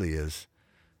 It really is.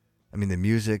 I mean, the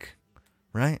music,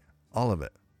 right? All of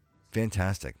it.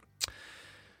 Fantastic.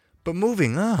 But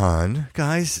moving on,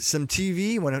 guys, some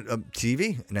TV. TV,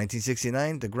 in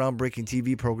 1969, the groundbreaking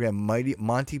TV program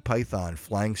Monty Python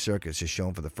Flying Circus is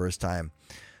shown for the first time.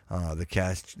 The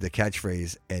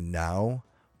catchphrase, "and now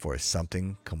for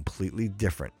something completely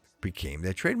different," became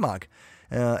their trademark.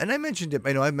 And I mentioned it.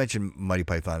 I know I've mentioned Monty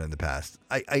Python in the past.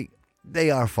 They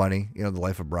are funny. The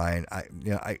Life of Brian.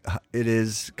 It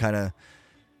is kind of.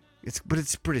 But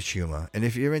it's British humor, and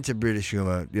if you're into British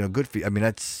humor, good for you. I mean,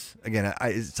 that's again,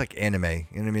 it's like anime. You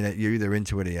know what I mean? You're either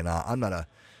into it or you're not. I'm not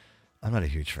a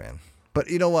huge fan, but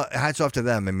you know what? Hats off to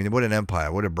them. I mean, what an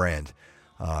empire, what a brand.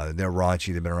 They're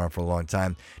raunchy. They've been around for a long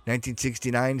time.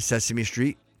 1969, Sesame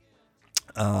Street,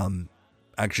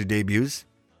 actually debuts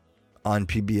on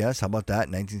PBS. How about that?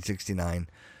 1969,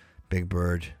 Big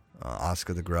Bird,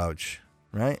 Oscar the Grouch,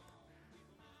 right?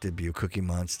 Debut, Cookie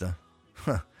Monster.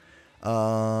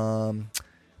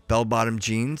 Bell-bottom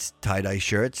jeans, tie-dye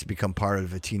shirts become part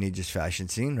of a teenager's fashion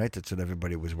scene, right? That's what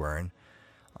everybody was wearing.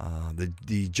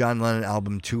 The John Lennon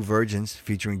album Two Virgins,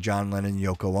 featuring John Lennon and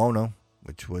Yoko Ono,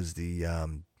 which was the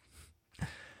end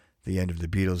of the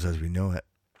Beatles as we know it,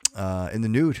 in the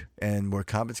nude, and were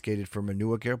confiscated from a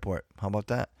Newark airport. How about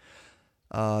that?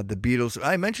 The Beatles,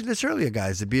 I mentioned this earlier,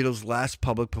 guys, the Beatles' last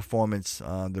public performance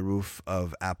on the roof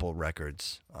of Apple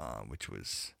Records, which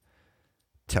was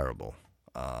terrible.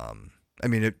 I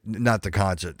mean, not the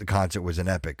concert. The concert was an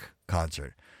epic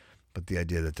concert, but the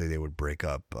idea that they would break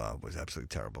up was absolutely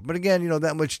terrible. But again,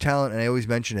 that much talent, and I always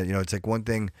mention it. It's like one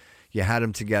thing, you had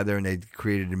them together, and they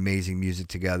created amazing music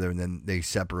together, and then they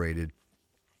separated,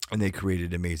 and they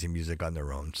created amazing music on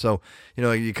their own. So,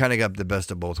 you kind of got the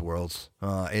best of both worlds.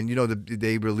 And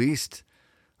they released,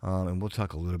 and we'll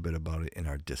talk a little bit about it in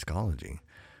our discology.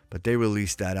 But they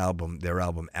released their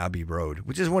album Abbey Road,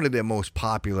 which is one of their most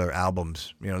popular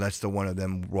albums. That's the one of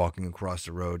them walking across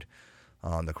the road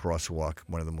on the crosswalk,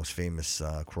 one of the most famous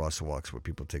crosswalks where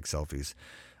people take selfies.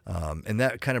 And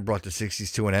that kind of brought the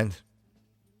 60s to an end.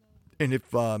 And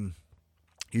if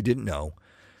you didn't know,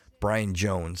 Brian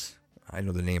Jones, I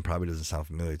know the name probably doesn't sound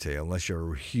familiar to you unless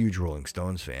you're a huge Rolling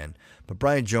Stones fan. But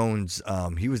Brian Jones,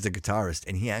 he was the guitarist,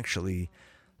 and he actually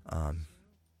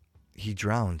he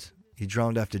drowned. He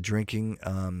drowned after drinking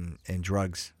and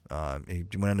drugs. He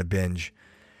went on a binge,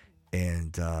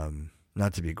 and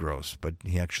not to be gross, but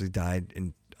he actually died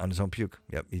on his own puke.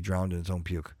 Yep, he drowned in his own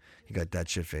puke. He got that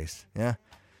shit faced. Yeah.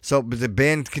 So, but the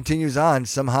band continues on.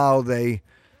 Somehow they're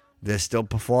still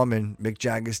performing. Mick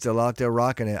Jagger's still out there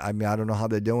rocking it. I mean, I don't know how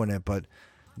they're doing it, but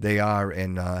they are,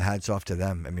 and hats off to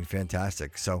them. I mean,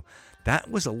 fantastic. So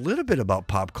that was a little bit about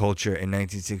pop culture in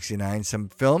 1969. Some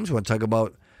films. Want to talk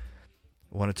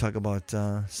about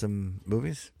some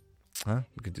movies? Huh?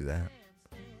 We could do that.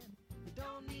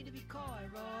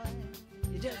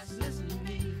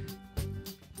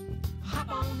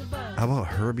 How about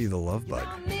Herbie the Love Bug?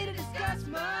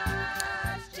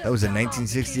 That was a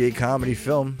 1968 comedy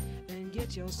film,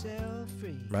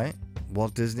 right?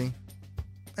 Walt Disney.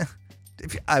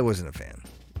 I wasn't a fan.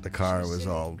 The car was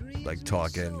all like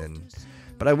talking,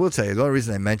 but I will tell you, the only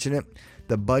reason I mention it,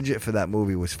 the budget for that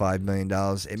movie was $5 million.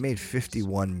 It made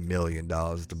 $51 million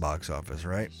at the box office,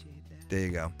 right? There you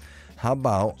go. How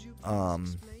about,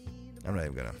 I'm not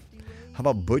even gonna. How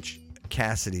about Butch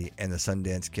Cassidy and the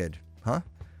Sundance Kid? Huh?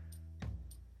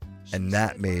 And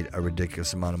that made a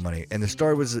ridiculous amount of money. And the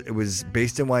story was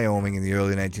based in Wyoming in the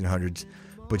early 1900s.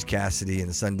 Butch Cassidy and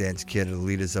the Sundance Kid are the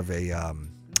leaders of a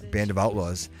band of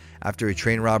outlaws. After a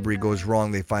train robbery goes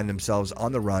wrong, they find themselves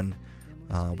on the run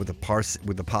with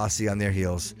the posse on their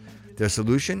heels. Their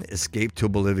solution: escape to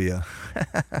Bolivia.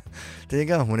 There you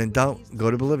go. When in doubt,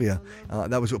 go to Bolivia.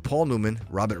 That was with Paul Newman,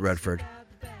 Robert Redford,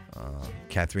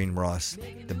 Catherine Ross.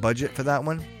 The budget for that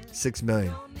one, $6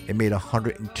 million. It made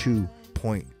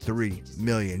 $102.3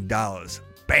 million.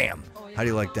 Bam! How do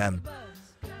you like them?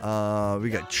 We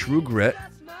got True Grit,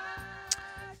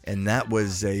 and that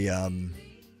was a. You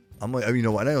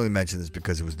know what? I only mentioned this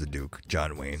because it was the Duke,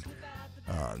 John Wayne,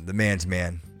 the man's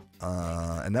man,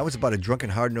 and that was about a drunken,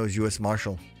 hard-nosed U.S.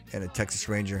 Marshal and a Texas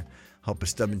Ranger help a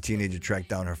stubborn teenager track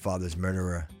down her father's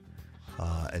murderer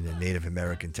in the Native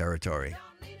American territory.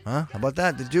 Huh? How about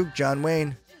that? The Duke, John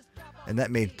Wayne, and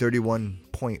that made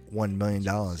 $31.1 million in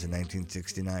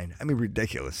 1969. I mean,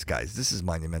 ridiculous, guys. This is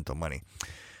monumental money.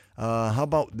 How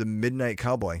about The Midnight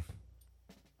Cowboy?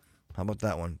 How about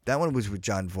that one? That one was with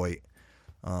John Voight.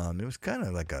 It was kind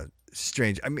of like a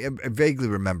strange. I mean, I vaguely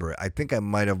remember it. I think I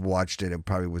might have watched it. It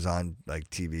probably was on like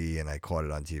TV, and I caught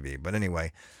it on TV. But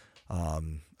anyway,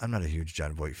 I'm not a huge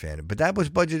John Voight fan. But that was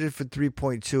budgeted for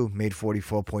 3.2, made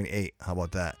 44.8. How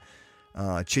about that?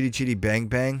 Chitty Chitty Bang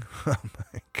Bang. Oh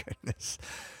my goodness.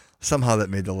 Somehow that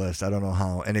made the list. I don't know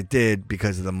how. And it did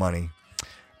because of the money.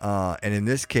 And in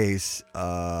this case,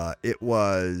 it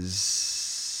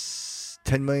was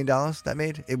 $10 million that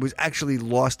made. It was actually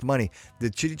lost money.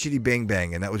 The Chitty Chitty Bang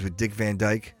Bang, and that was with Dick Van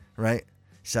Dyke, right?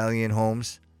 Sally Ann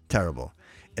Holmes. Terrible.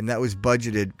 And that was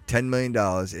budgeted $10 million.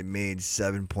 It made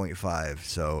 7.5.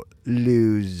 So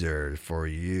loser for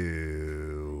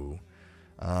you.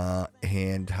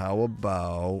 And how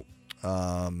about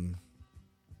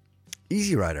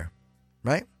Easy Rider,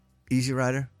 right? Easy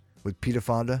Rider with Peter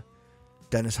Fonda,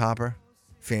 Dennis Hopper.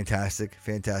 Fantastic.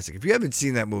 If you haven't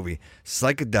seen that movie,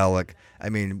 psychedelic. I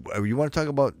mean, you want to talk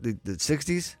about the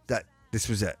 60s? This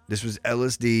was it. This was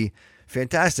LSD.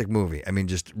 Fantastic movie. I mean,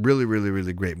 just really, really,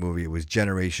 really great movie. It was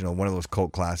generational, one of those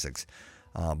cult classics.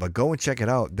 But go and check it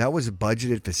out. That was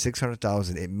budgeted for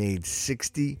 $600,000. It made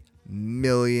 $60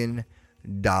 million.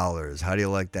 How do you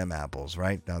like them apples,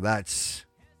 right? Now that's...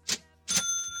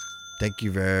 Thank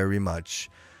you very much.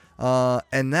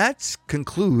 And that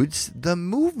concludes the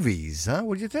movies. Huh?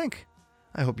 What do you think?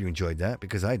 I hope you enjoyed that,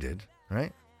 because I did,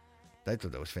 right? I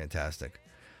thought that was fantastic.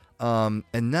 And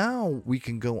now we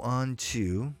can go on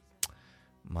to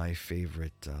my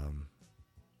favorite time.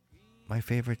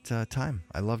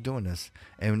 I love doing this.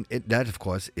 And that, of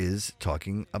course, is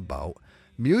talking about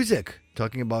music,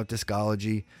 talking about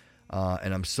discology.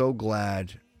 And I'm so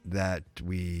glad that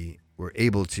we were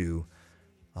able to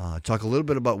talk a little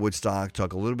bit about Woodstock,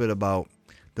 talk a little bit about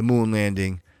the moon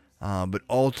landing, but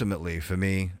ultimately, for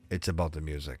me, it's about the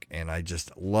music. And I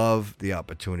just love the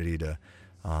opportunity to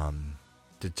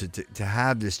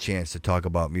have this chance to talk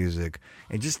about music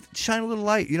and just shine a little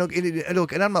light. You know,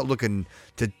 and I'm not looking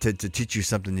to teach you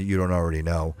something that you don't already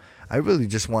know. I really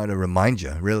just want to remind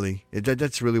you, really.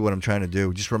 That's really what I'm trying to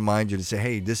do. Just remind you to say,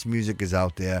 hey, this music is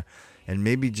out there, and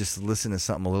maybe just listen to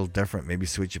something a little different. Maybe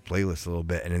switch your playlist a little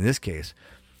bit. And in this case,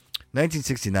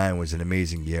 1969 was an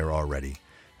amazing year already.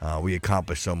 We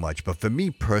accomplished so much. But for me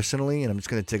personally, and I'm just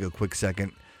going to take a quick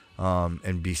second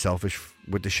and be selfish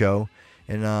with the show,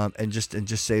 and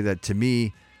just say that to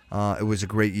me, it was a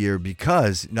great year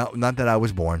because not that I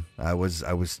was born. I was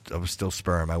still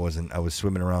sperm. I was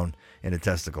swimming around in a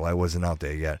testicle. I wasn't out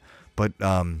there yet. But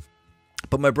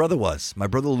my brother was. My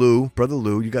brother Lou.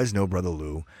 You guys know Brother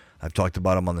Lou. I've talked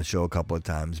about him on the show a couple of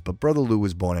times. But Brother Lou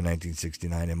was born in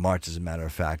 1969 in March, as a matter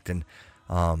of fact. And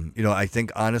I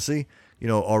think honestly,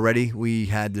 already we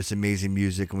had this amazing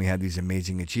music and we had these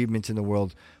amazing achievements in the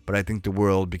world. But I think the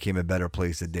world became a better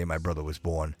place the day my brother was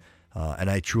born.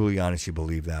 And I truly, honestly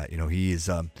believe that. He is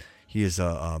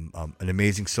an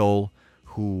amazing soul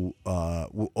who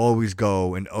will always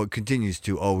go and continues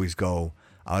to always go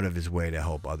out of his way to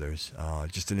help others.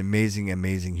 Just an amazing,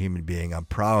 amazing human being. I'm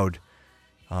proud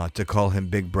to call him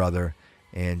Big Brother,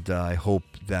 and I hope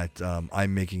that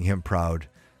I'm making him proud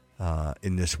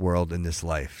in this world, in this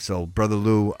life. So, Brother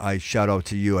Lou, I shout out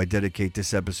to you. I dedicate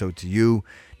this episode to you,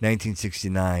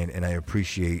 1969, and I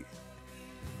appreciate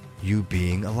you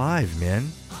being alive,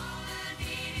 man.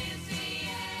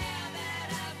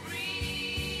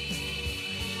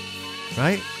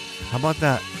 Right? How about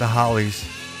that? The Hollies.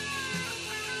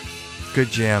 Good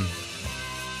jam.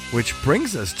 Which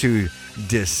brings us to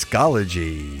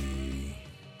discology.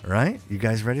 Right? You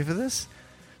guys ready for this?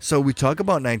 So we talk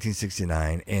about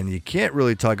 1969, and you can't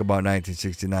really talk about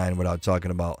 1969 without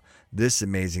talking about this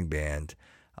amazing band.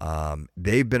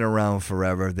 They've been around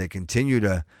forever. They continue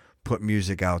to put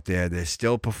music out there. They're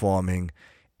still performing.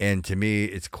 And to me,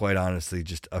 it's quite honestly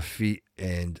just a feat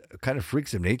and kind of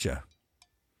freaks of nature.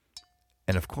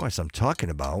 And of course, I'm talking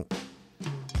about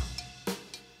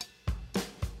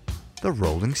the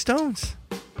Rolling Stones.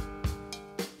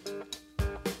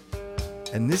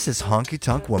 And this is Honky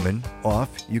Tonk Woman off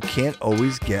You Can't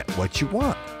Always Get What You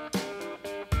Want.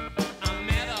 I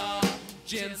met a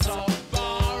gents on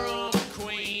ballroom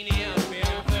queen in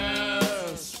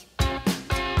Memphis.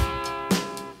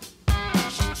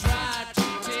 She tried to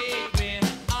take me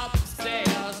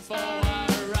upstairs for a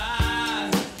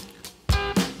ride.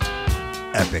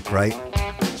 Epic, right?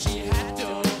 She had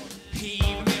to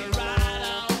heave me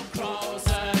right across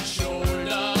her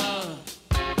shoulder.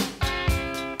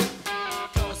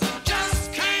 'Cause I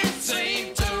just can't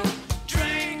seem to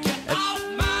drink it off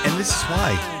my And this is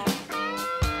why.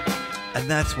 And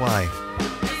that's why.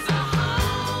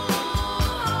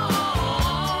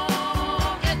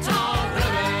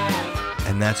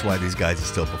 And that's why these guys are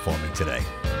still performing today.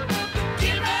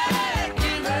 Give me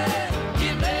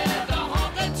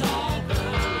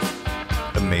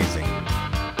amazing.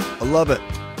 I love it.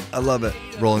 I love it.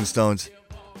 Rolling Stones.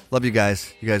 Love you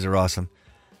guys. You guys are awesome.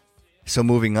 So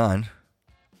moving on.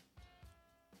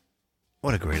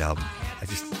 What a great album. I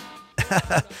just...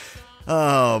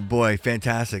 oh, boy.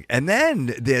 Fantastic. And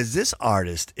then there's this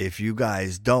artist. If you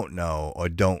guys don't know or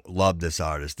don't love this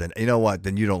artist, then you know what?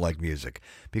 Then you don't like music.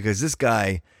 Because this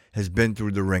guy has been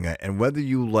through the ringer. And whether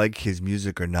you like his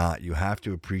music or not, you have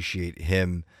to appreciate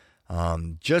him.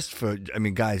 Just for, I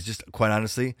mean, guys, just quite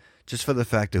honestly, just for the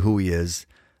fact of who he is,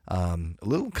 a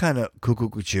little kind of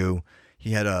cuckoo.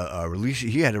 He had a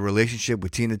relationship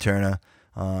with Tina Turner,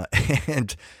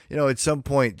 and you know, at some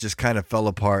point, just kind of fell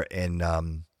apart, and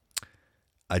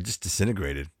I just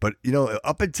disintegrated. But you know,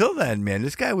 up until then, man,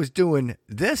 this guy was doing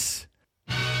this.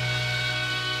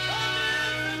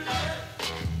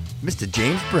 Mr.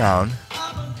 James Brown.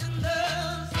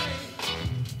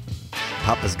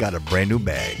 Papa's got a brand new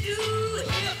bag.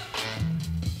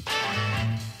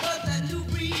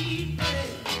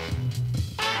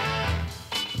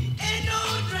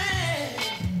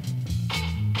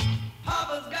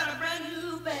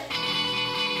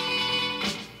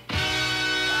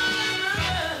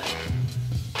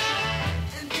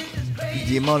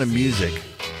 The amount of music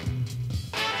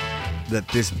that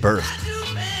this birthed.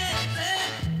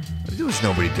 There was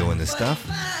nobody doing this stuff.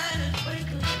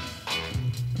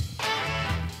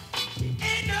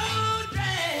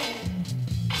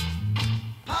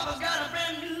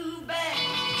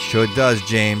 Sure does,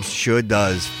 James. Sure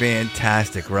does.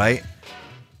 Fantastic, right?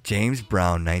 James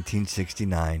Brown,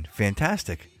 1969.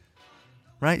 Fantastic.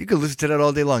 Right? You can listen to that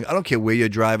all day long. I don't care where you're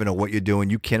driving or what you're doing.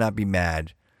 You cannot be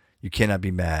mad. You cannot be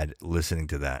mad listening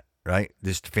to that, right?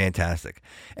 Just fantastic.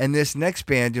 And this next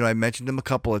band, you know, I mentioned them a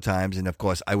couple of times, and of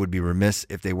course, I would be remiss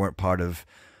if they weren't part of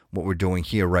what we're doing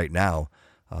here right now.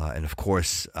 And of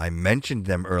course, I mentioned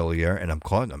them earlier, and I'm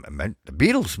calling them the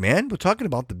Beatles, man. We're talking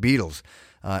about the Beatles.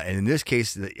 And in this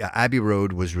case, Abbey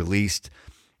Road was released.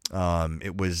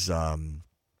 It was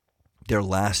their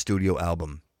last studio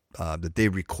album that they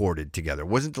recorded together. It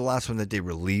wasn't the last one that they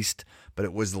released, but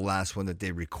it was the last one that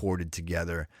they recorded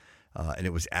together. And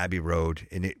it was Abbey Road.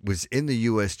 And it was in the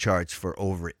U.S. charts for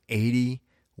over 80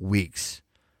 weeks.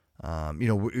 You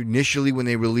know, initially when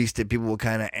they released it, people were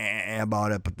kind of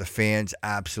about it, but the fans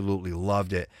absolutely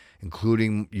loved it,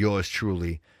 including yours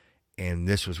truly. And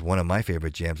this was one of my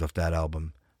favorite jams off that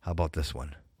album. How about this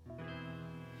one?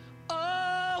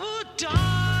 Oh,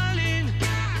 darling,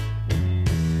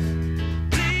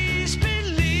 please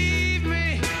believe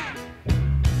me.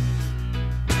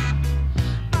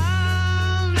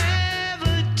 I'll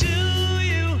never do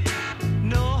you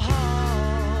no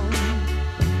harm.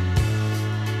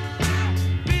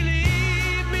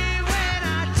 Believe me when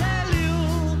I tell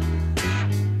you,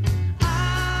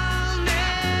 I'll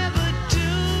never do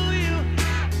you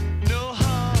no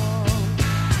harm.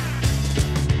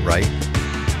 Right?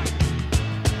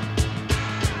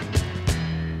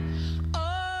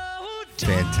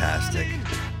 Fantastic.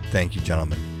 Thank you,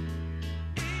 gentlemen.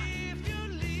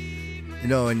 You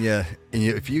know,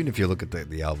 if you look at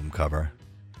the album cover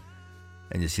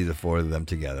and you see the four of them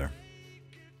together,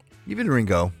 even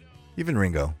Ringo,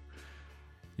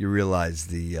 you realize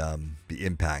the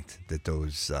impact that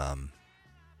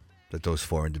those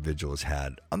four individuals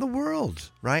had on the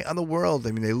world, right? On the world.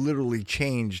 I mean, they literally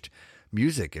changed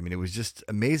music. I mean, it was just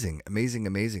amazing.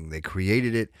 They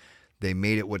created it. They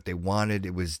made it what they wanted.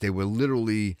 They were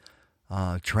literally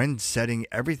trend-setting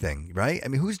everything, right? I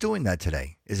mean, who's doing that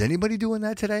today? Is anybody doing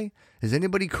that today? Is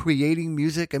anybody creating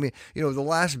music? I mean, you know, the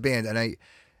last band, and I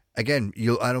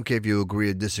don't care if you agree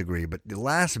or disagree, but the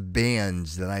last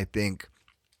bands that I think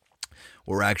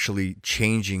were actually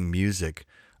changing music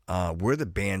were the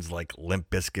bands like Limp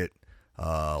Bizkit,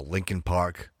 Linkin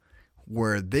Park,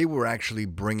 where they were actually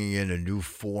bringing in a new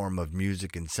form of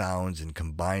music and sounds and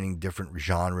combining different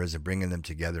genres and bringing them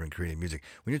together and creating music.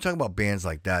 When you're talking about bands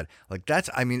like that's,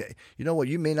 I mean, you know what,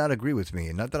 you may not agree with me.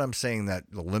 And not that I'm saying that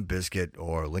the Limp Bizkit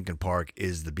or Linkin Park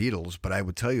is the Beatles, but I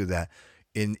would tell you that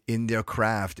in their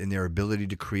craft, in their ability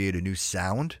to create a new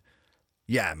sound,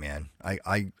 yeah, man,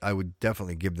 I would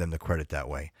definitely give them the credit that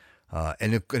way.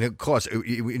 And of course,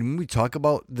 when we talk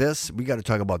about this, we got to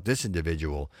talk about this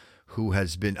individual who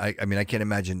has been, I mean, I can't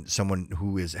imagine someone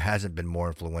who hasn't been more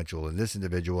influential than this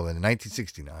individual. In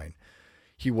 1969,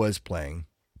 he was playing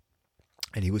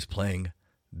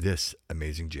this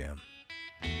amazing jam.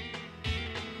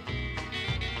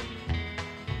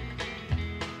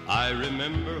 I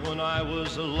remember when I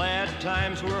was a lad,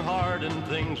 times were hard and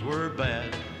things were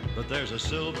bad, but there's a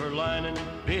silver lining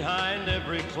behind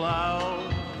every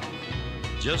cloud.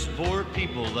 Just poor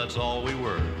people, that's all we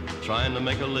were, trying to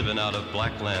make a living out of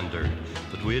black land dirt.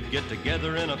 But we'd get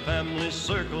together in a family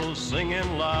circle,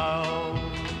 singing loud.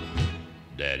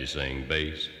 Daddy sang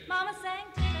bass, Mama sang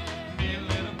tenor. Me and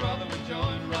little brother would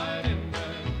join right in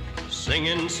there.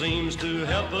 Singing seems to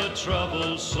help a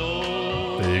troubled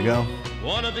soul. There you go.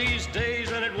 One of these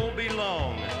days, and it won't be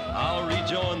long, I'll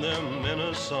rejoin them in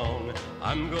a song.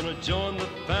 I'm gonna join the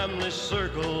family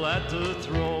circle at the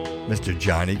throne. Mr.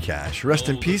 Johnny Cash. Rest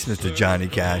in peace, Mr. Johnny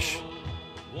Cash.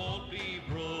 Won't be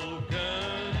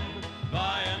broken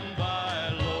by and by,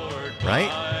 Lord. Right?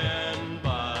 By and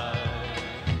by.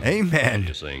 Amen.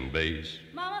 You sing bass.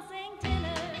 Mama sang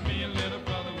tenor. Me and little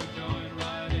brother would join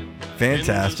right in there.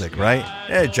 Fantastic, right?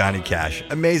 Yeah, Johnny Cash.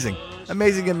 Amazing.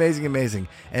 Amazing, amazing, amazing.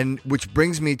 And which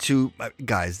brings me to,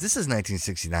 guys, this is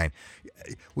 1969.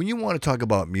 When you want to talk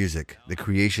about music, the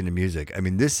creation of music, I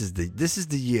mean, this is the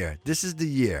year. This is the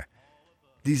year.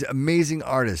 These amazing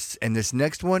artists. And this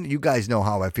next one, you guys know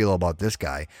how I feel about this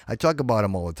guy. I talk about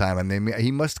him all the time. I mean,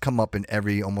 he must come up in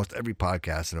almost every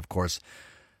podcast. And of course,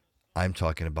 I'm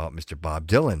talking about Mr. Bob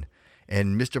Dylan.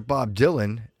 And Mr. Bob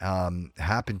Dylan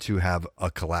happened to have a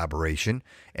collaboration,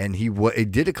 and he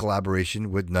did a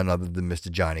collaboration with none other than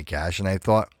Mr. Johnny Cash. And I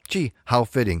thought, gee, how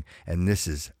fitting. And this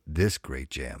is this great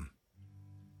jam.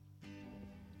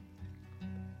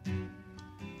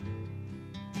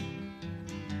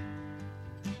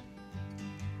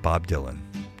 Bob Dylan,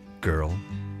 Girl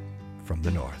from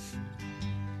the North.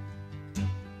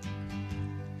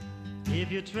 If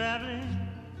you're traveling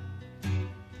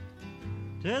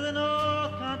to the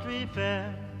North Country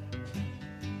Fair,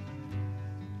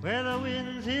 where the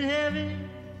winds hit heavy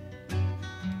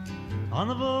on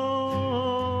the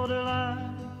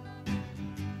borderline,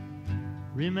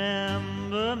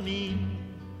 remember me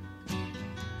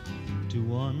to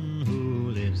one who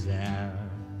lives there,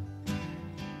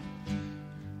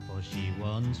 for she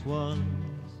once was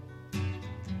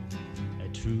a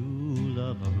true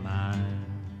love of mine.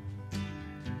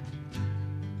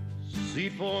 See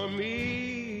for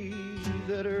me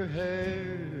that her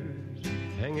hair's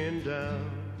hanging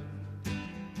down.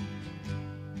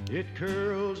 It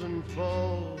curls and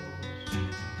falls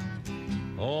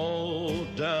all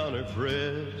down her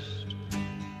breast.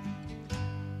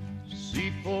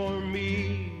 See for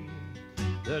me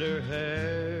that her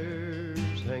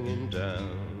hair's hanging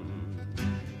down.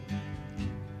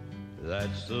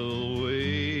 That's the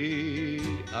way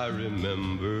I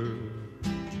remember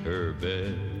her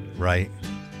best. Right?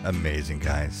 Amazing,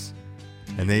 guys.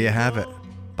 And there you have it.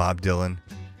 Bob Dylan.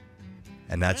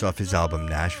 And that's off his album,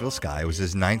 Nashville Sky. It was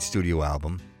his 9th studio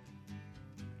album.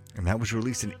 And that was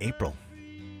released in April.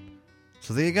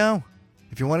 So there you go.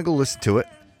 If you want to go listen to it,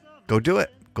 go do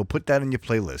it. Go put that in your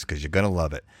playlist because you're going to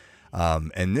love it.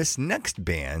 And this next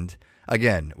band,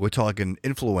 again, we're talking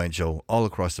influential all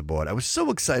across the board. I was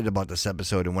so excited about this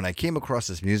episode. And when I came across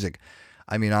this music,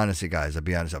 I mean, honestly, guys, I'll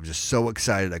be honest, I was just so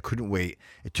excited. I couldn't wait.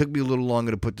 It took me a little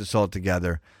longer to put this all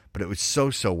together, but it was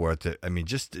so worth it. I mean,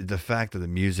 just the fact of the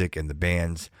music and the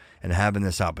bands and having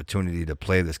this opportunity to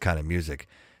play this kind of music.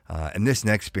 And this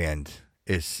next band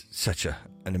is such an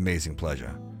amazing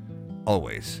pleasure.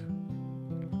 Always.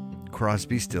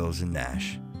 Crosby, Stills, and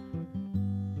Nash.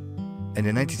 And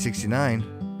in 1969,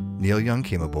 Neil Young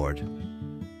came aboard.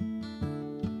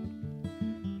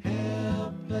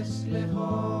 Helplessly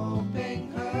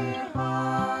hoping her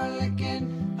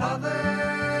harlequin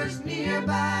hovers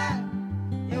nearby,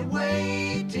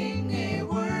 awaiting a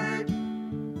word,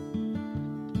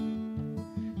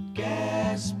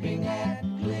 gasping at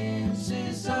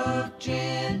glimpses of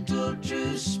gentle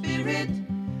true spirit.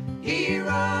 He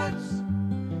runs,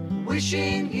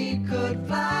 wishing he could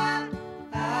fly,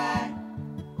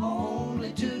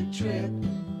 only to trip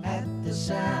at the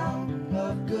sound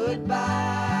of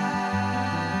goodbye.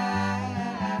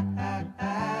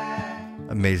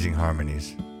 Amazing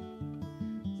harmonies.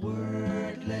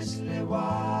 Wordlessly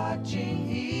watching,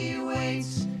 he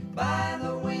waits by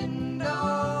the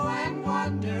window and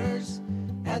wonders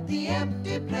at the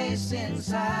empty place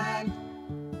inside.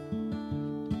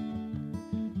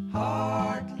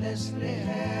 Heartlessly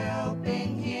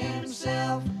helping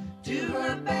himself to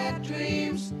her bad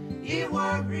dreams, he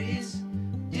worries,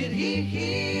 did he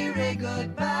hear a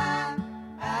goodbye?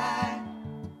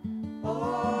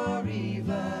 Or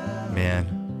even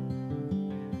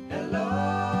hello,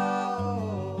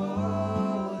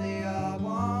 they are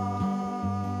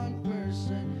one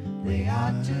person, they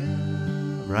are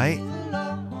two. Right?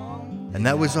 And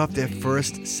that was off their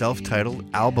first self-titled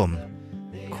album,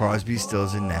 Crosby,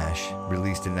 Stills, and Nash,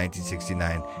 released in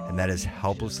 1969, and that is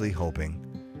Helplessly Hoping.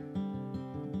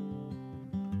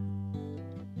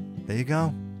 There you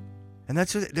go. And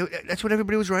that's what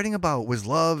everybody was writing about, was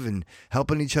love and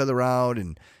helping each other out.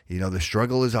 And, the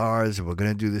struggle is ours and we're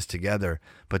going to do this together.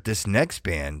 But this next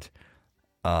band,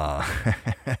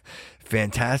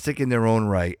 fantastic in their own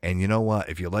right. And you know what?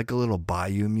 If you like a little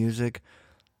Bayou music,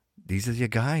 these are your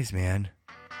guys, man.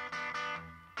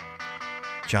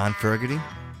 John Fogerty,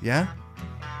 yeah?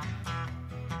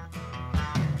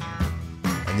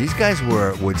 And these guys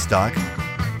were at Woodstock.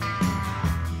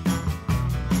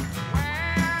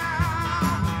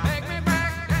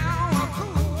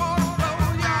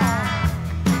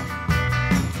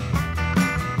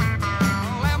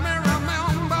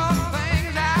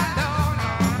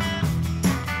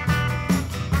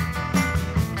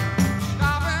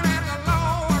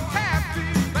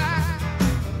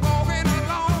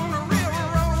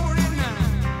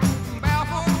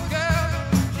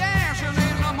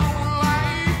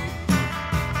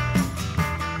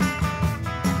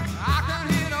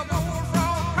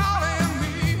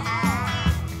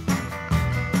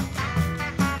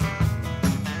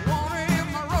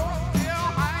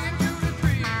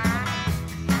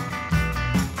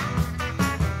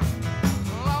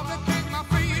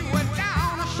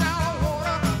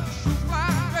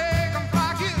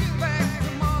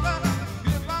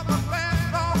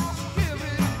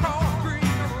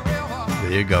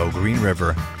 There you go, Green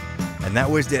River. And that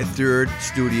was their third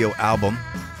studio album.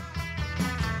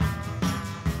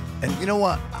 And you know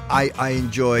what? I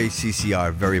enjoy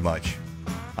CCR very much.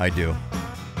 I do.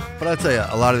 But I'll tell you,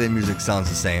 a lot of their music sounds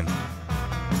the same.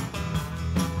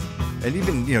 And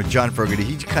even, John Fogerty,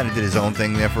 he kind of did his own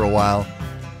thing there for a while.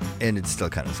 And it still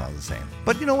kind of sounds the same.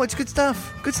 But you know what? It's good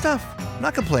stuff. Good stuff. I'm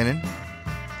not complaining.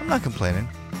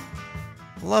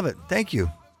 Love it. Thank you.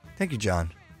 Thank you,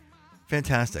 John.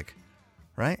 Fantastic.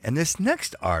 Right? And this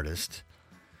next artist,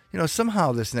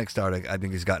 somehow this next artist, I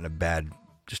think, has gotten a bad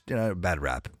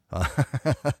rap.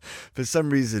 For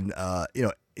some reason,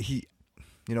 the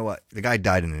guy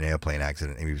died in an airplane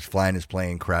accident. And he was flying his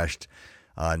plane, crashed,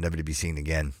 never to be seen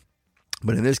again.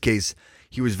 But in this case,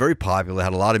 he was very popular,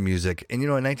 had a lot of music. And, in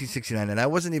 1969, and I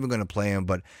wasn't even going to play him,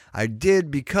 but I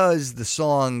did because the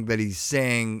song that he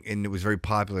sang, and it was very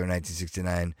popular in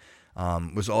 1969,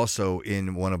 was also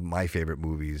in one of my favorite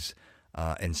movies.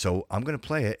 And so I'm going to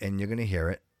play it, and you're going to hear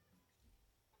it.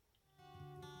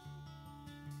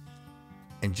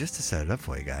 And just to set it up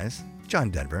for you guys, John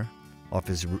Denver, off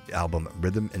his album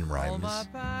Rhythm and Rhymes. All my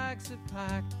bags are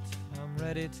packed, I'm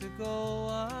ready to go.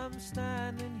 I'm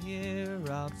standing here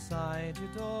outside your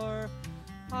door.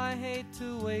 I hate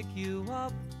to wake you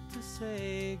up to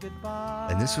say goodbye.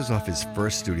 And this was off his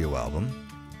first studio album.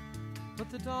 But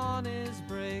the dawn is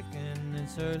breaking,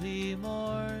 it's early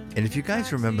morn. And if you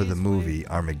guys remember the movie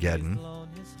Armageddon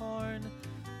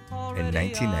in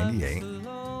 1998,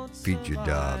 featured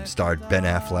starred Ben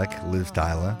Affleck, Liv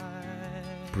Tyler,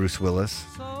 Bruce Willis,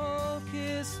 and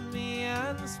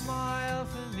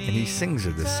he sings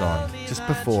her this song just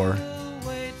before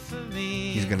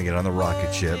he's going to get on the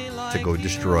rocket ship to go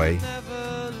destroy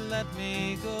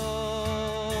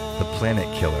the planet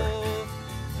killer.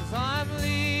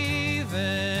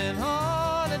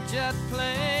 Jet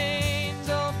plane,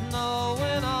 don't know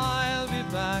when I'll be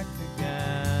back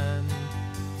again.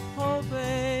 Oh,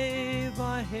 babe,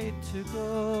 I hate to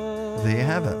go. There you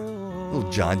have it. Little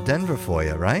John Denver for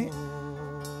you, right?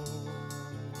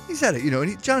 He's had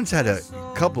John's had a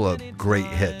couple of great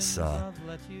hits.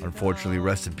 Unfortunately,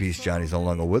 rest in peace, Johnny's no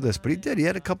longer with us, but he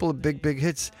had a couple of big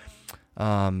hits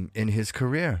in his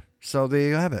career. So there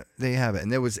you have it.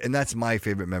 And that's my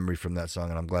favorite memory from that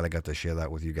song, and I'm glad I got to share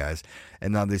that with you guys.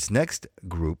 And now this next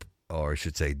group, or I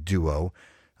should say duo,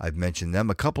 I've mentioned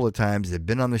them a couple of times. They've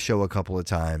been on the show a couple of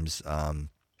times. And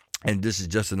this is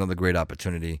just another great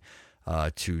opportunity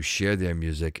to share their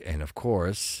music. And of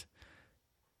course,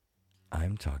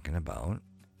 I'm talking about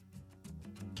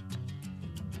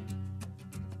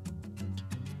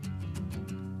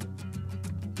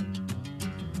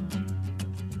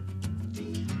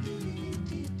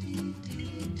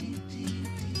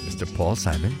Mr. Paul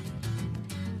Simon,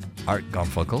 Art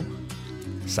Garfunkel,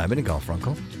 Simon and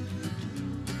Garfunkel,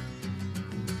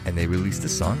 and they released the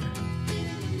song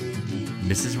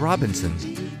Mrs. Robinson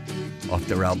off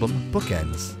their album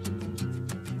Bookends,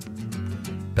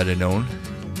 better known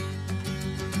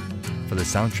for the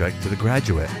soundtrack to The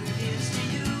Graduate.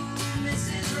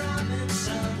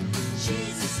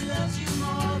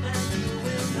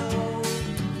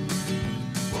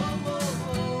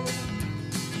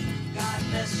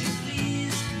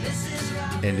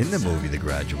 And in the movie The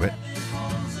Graduate,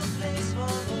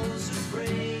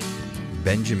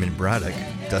 Benjamin Braddock,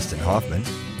 Dustin Hoffman,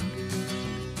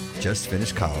 just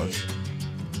finished college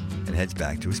and heads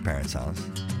back to his parents' house.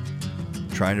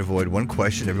 trying to avoid one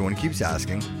question everyone keeps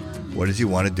asking. What does he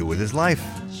want to do with his life?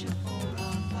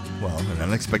 Well, an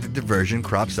unexpected diversion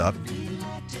crops up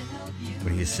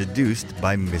when he is seduced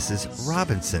by Mrs.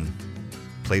 Robinson,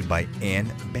 played by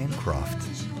Anne Bancroft,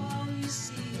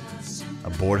 a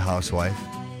bored housewife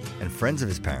and friends of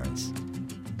his parents.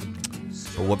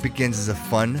 But what begins as a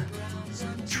fun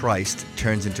tryst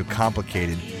turns into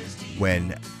complicated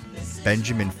when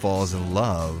Benjamin falls in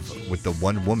love with the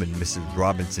one woman Mrs.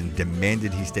 Robinson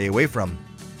demanded he stay away from,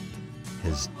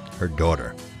 her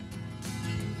daughter,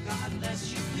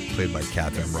 played by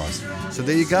Catherine Ross. So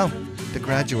there you go, The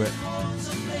Graduate,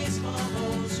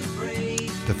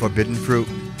 The Forbidden Fruit.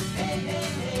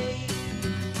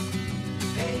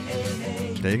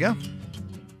 There you go.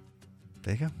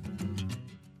 There you go.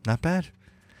 Not bad.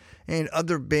 And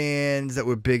other bands that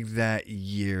were big that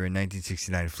year in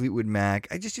 1969, Fleetwood Mac.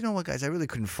 You know what, guys, I really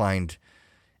couldn't find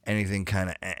anything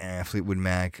kind of Fleetwood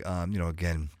Mac.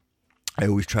 Again, I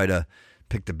always try to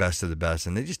pick the best of the best,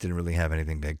 and they just didn't really have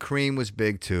anything big. Cream was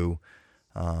big too,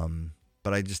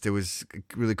 but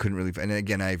really couldn't really. And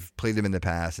again, I've played them in the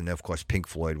past, and of course, Pink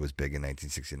Floyd was big in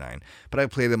 1969. But I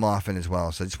play them often as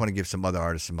well, so I just want to give some other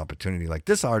artists some opportunity, like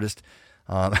this artist.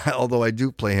 Although I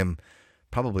do play him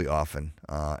probably often,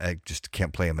 I just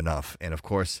can't play him enough. And of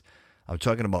course, I'm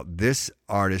talking about this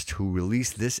artist who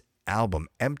released this album,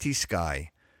 Empty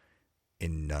Sky,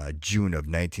 in June of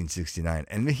 1969.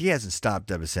 And he hasn't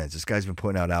stopped ever since. This guy's been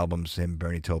putting out albums, him,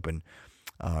 Bernie Taupin,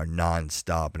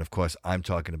 non-stop. And of course, I'm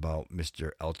talking about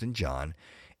Mr. Elton John.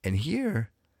 And here,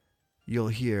 you'll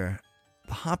hear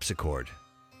the harpsichord,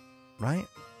 right?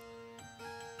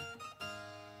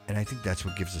 And I think that's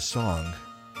what gives the song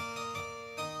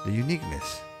the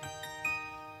uniqueness.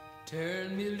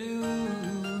 Turn me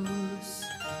loose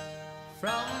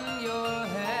from your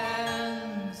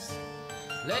hands.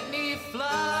 Let me fly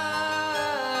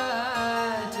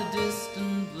to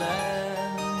distant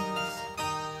lands,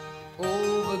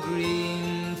 over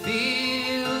green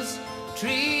fields,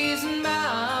 trees and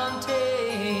mountains,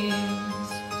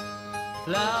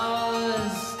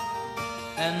 flowers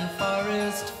and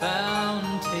forest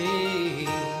fountains.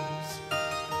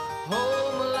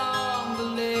 Home along the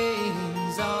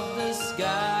lanes of the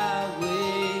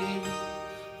skyway,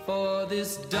 for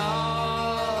this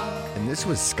dark. And this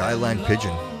was Skyline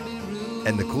Pigeon.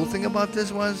 And the cool thing about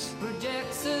this was,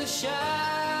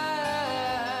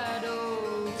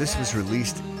 this was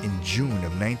released in June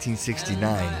of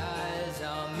 1969.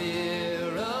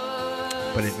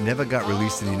 But it never got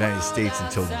released in the United States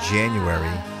until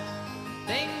January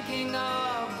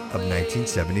of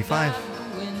 1975.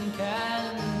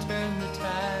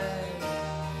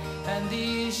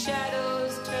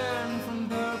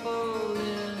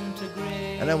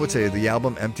 And I would say the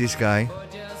album Empty Sky,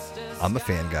 I'm a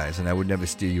fan, guys, and I would never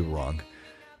steer you wrong.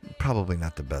 Probably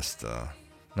not the best,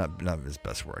 not his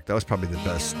best work. That was probably the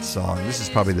best song. This is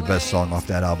probably the best song off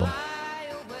that album.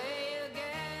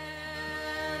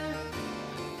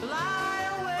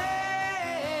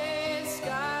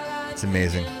 It's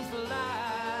amazing.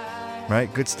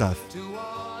 Right? Good stuff.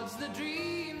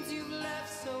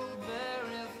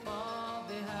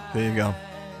 There you go.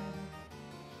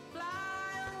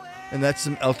 And that's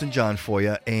some Elton John for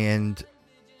you. And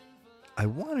I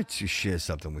wanted to share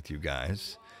something with you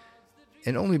guys.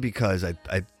 And only because I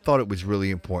thought it was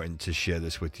really important to share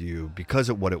this with you because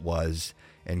of what it was.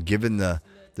 And given the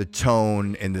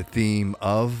tone and the theme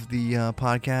of the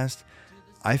podcast,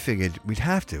 I figured we'd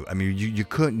have to. I mean, you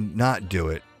couldn't not do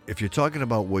it. If you're talking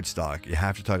about Woodstock, you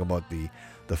have to talk about the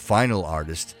final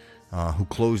artist who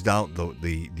closed out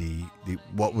the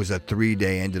what was a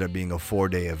 3-day ended up being a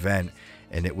 4-day event.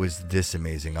 And it was this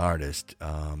amazing artist. Who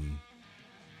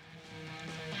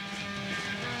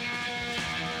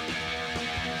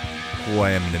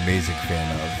I am an amazing fan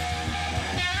of.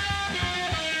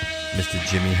 Mr.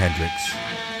 Jimi Hendrix.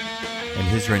 And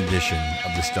his rendition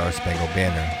of the Star Spangled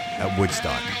Banner at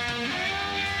Woodstock.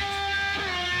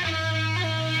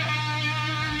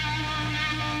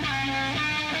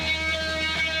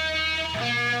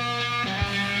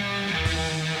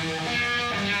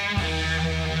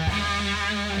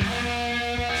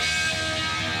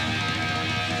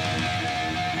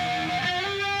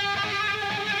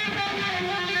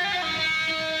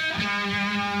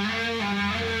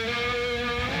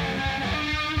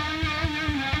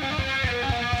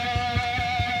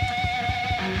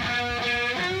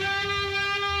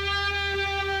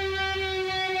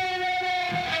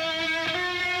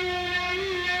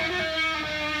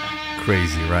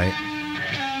 Crazy, right?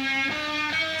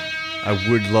 I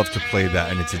would love to play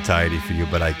that in its entirety for you,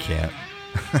 but I can't.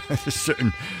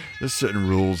 There's certain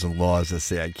rules and laws that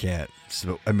say I can't.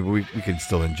 So, I mean, we can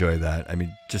still enjoy that. I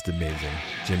mean, just amazing.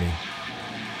 Jimmy.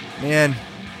 Man.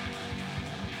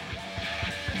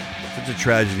 Such a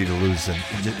tragedy to lose him.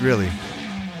 Really.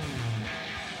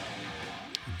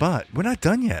 But we're not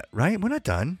done yet, right? We're not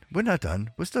done.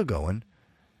 We're still going.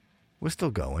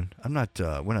 I'm not.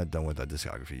 We're not done with our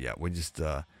discography yet. We're just.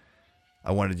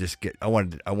 I wanted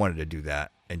to do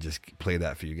that and just play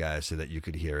that for you guys so that you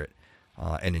could hear it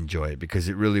and enjoy it, because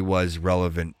it really was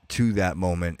relevant to that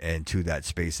moment and to that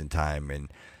space and time.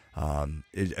 And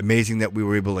it's amazing that we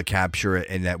were able to capture it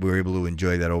and that we were able to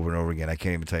enjoy that over and over again. I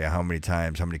can't even tell you how many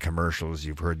times, how many commercials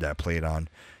you've heard that played on.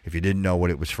 If you didn't know what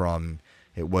it was from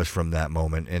that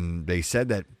moment. And they said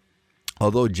that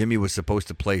although Jimmy was supposed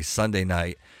to play Sunday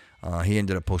night, he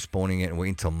ended up postponing it and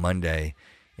waiting until Monday.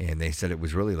 And they said it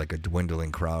was really like a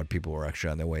dwindling crowd. People were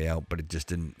actually on their way out, but it just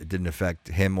didn't affect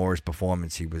him or his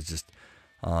performance. He was just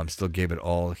still gave it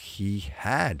all he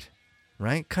had,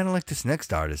 right? Kind of like this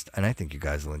next artist, and I think you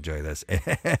guys will enjoy this.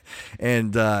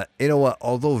 And you know what?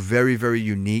 Although very, very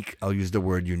unique, I'll use the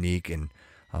word unique, and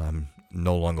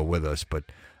no longer with us, but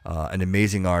an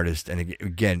amazing artist. And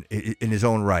again, in his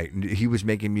own right, he was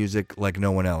making music like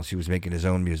no one else. He was making his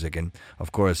own music, and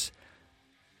of course,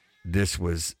 this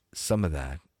was some of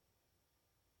that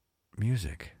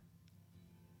music.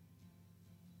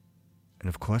 And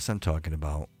of course, I'm talking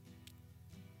about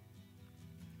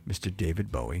Mr.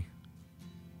 David Bowie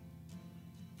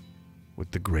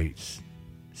with the great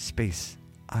Space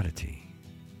Oddity.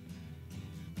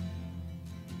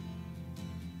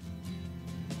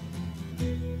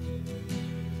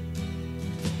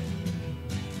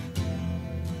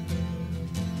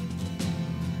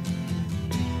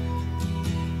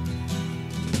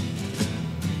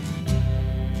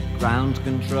 Ground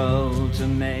control to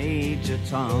Major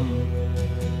Tom.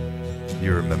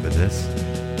 You remember this?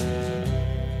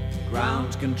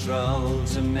 Ground control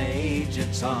to Major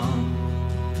Tom.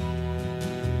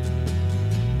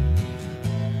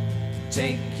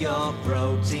 Take your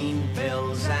protein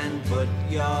pills and put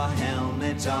your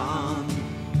helmet on.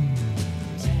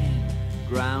 10.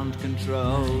 Ground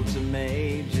control to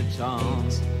Major Tom.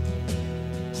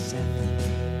 8, 7.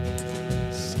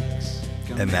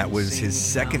 And that was his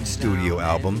second studio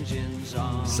album,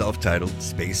 self-titled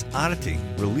Space Oddity,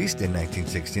 released in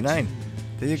 1969.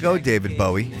 There you go, David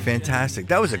Bowie. Fantastic.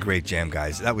 That was a great jam,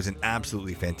 guys. That was an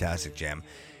absolutely fantastic jam.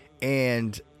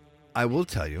 And I will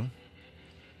tell you,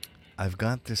 I've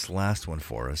got this last one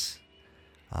for us.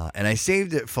 And I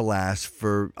saved it for last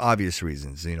for obvious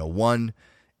reasons. You know, one,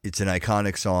 it's an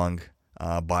iconic song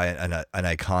by an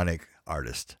iconic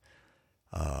artist.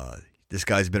 This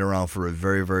guy's been around for a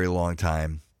very, very long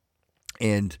time.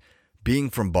 And being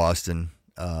from Boston,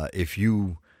 if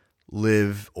you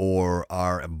live or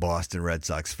are a Boston Red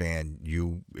Sox fan,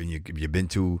 you've been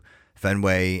to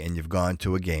Fenway and you've gone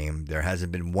to a game, there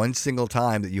hasn't been one single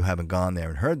time that you haven't gone there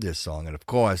and heard this song. And of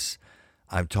course,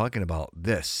 I'm talking about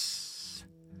this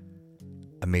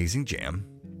amazing jam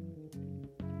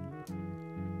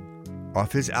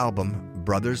off his album,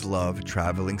 Brothers Love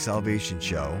Traveling Salvation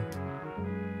Show.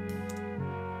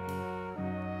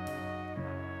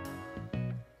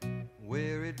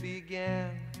 Where it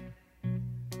began,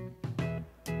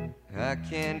 I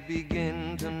can't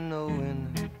begin to knowing,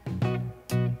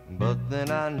 but then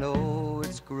I know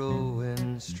it's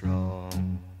growing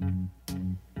strong.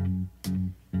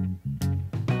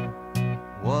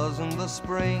 Wasn't the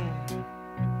spring,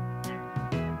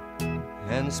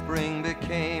 and spring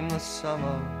became the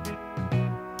summer.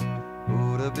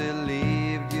 Who'd have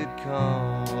believed you'd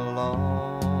come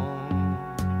along?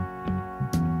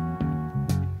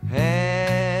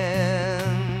 Hand,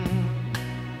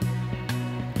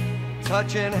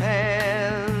 touching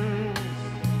hands,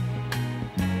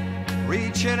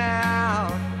 reaching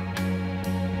out,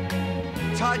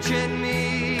 touching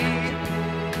me,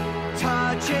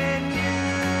 touching you.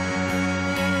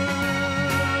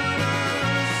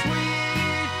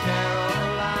 Sweet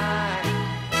Caroline.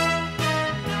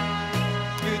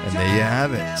 And there you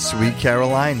have it, Sweet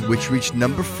Caroline, which reached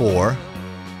number 4.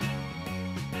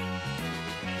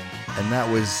 And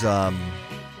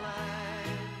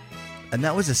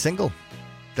that was a single.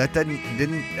 That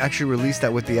didn't actually release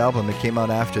that with the album. It came out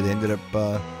after. They ended up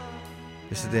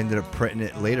printing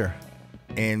it later.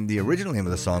 And the original name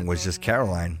of the song was just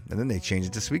Caroline, and then they changed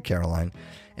it to Sweet Caroline.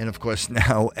 And of course,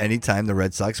 now anytime the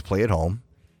Red Sox play at home,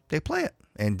 they play it,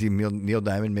 and Neil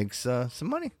Diamond makes some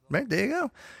money. Right there, you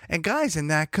go. And guys, and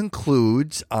that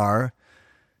concludes our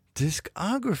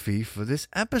discography for this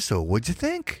episode. What'd you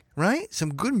think? Right?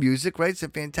 Some good music, right?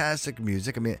 Some fantastic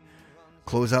music. I mean,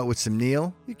 close out with some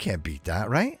Neil. You can't beat that,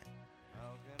 right?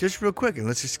 just real quick, and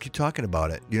let's just keep talking about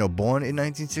it. You know, born in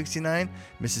 1969,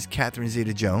 Mrs. Catherine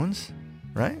Zeta-Jones,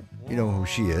 right? You know who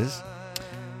she is.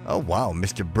 Oh, wow.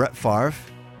 Mr. Brett Favre,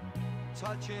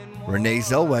 Renee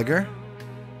Zellweger,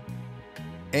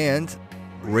 and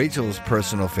Rachel's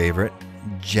personal favorite,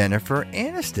 Jennifer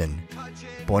Aniston,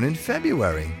 born in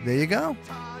February. There you go.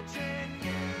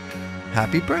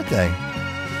 Happy birthday.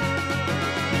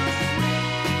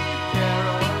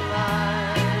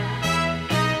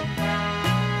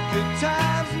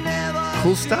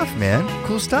 Cool stuff, man.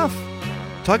 Cool stuff.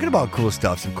 Talking about cool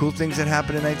stuff, some cool things that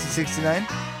happened in 1969.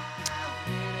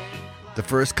 The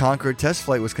first Concorde test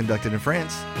flight was conducted in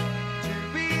France.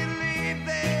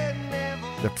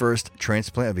 The first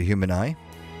transplant of a human eye.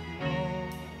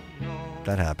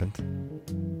 That happened.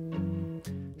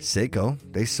 Seiko,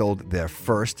 they sold their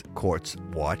first quartz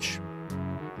watch.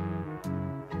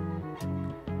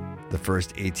 The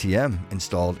first ATM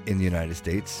installed in the United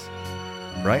States.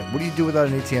 Right? What do you do without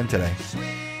an ATM today?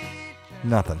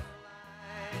 Nothing.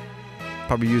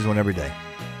 Probably use one every day.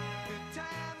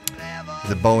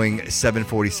 The Boeing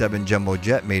 747 jumbo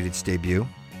jet made its debut.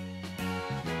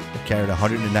 It carried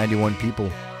 191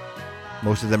 people.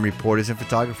 Most of them reporters and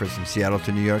photographers from Seattle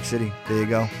to New York City. There you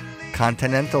go.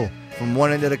 Continental, from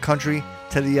one end of the country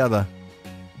to the other.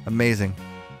 Amazing.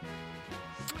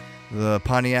 The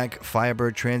Pontiac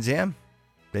Firebird Trans Am.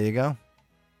 There you go.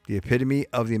 The epitome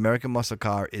of the American muscle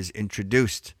car is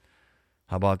introduced.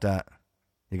 How about that?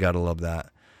 You got to love that.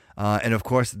 And of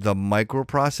course, the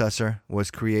microprocessor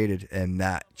was created, and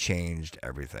that changed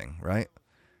everything, right?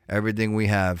 Everything we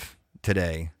have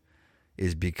today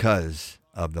is because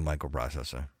of the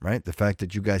microprocessor, right? The fact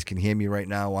that you guys can hear me right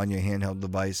now on your handheld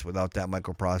device without that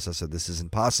microprocessor, this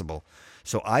isn't possible.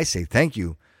 So I say thank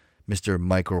you, Mr.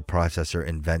 Microprocessor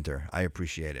Inventor. I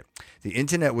appreciate it. The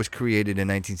internet was created in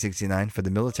 1969 for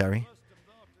the military.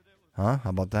 Huh?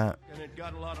 How about that?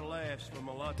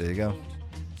 There you go.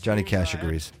 Johnny Cash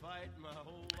agrees.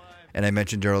 And I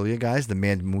mentioned earlier, guys, the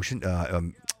manned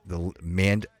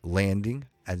landing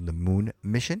and the moon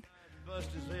mission.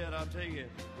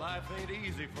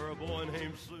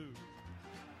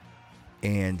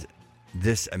 And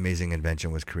this amazing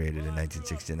invention was created in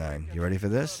 1969. You ready for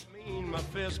this?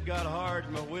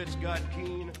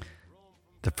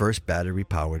 The first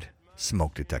battery-powered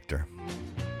smoke detector.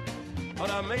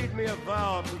 When I made me a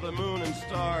vow to the moon and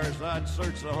stars, I'd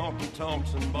search the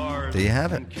honky-tonks bars. There you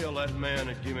have it. And kill that man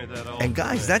and give me that And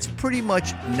guys, that's pretty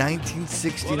much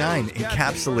 1969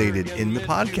 encapsulated in the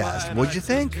podcast. What'd you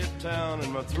think? I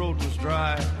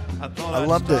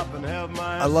loved it.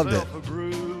 I loved it.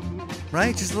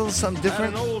 Right? Just a little something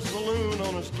different.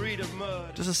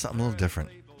 Just something a little different.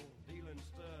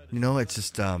 You know, it's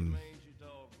just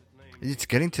it's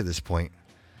getting to this point.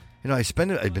 You know,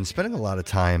 I've been spending a lot of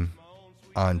time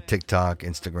on TikTok,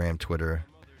 Instagram, Twitter,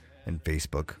 and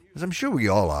Facebook. As I'm sure we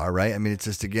all are, right? I mean, it's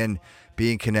just, again,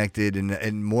 being connected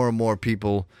and more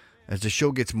people, as the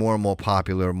show gets more and more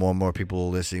popular, more and more people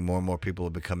are listening, more and more people are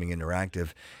becoming interactive,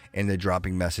 and they're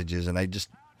dropping messages. And I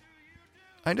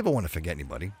never want to forget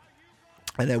anybody.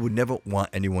 And I would never want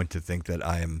anyone to think that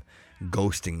I am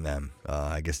ghosting them.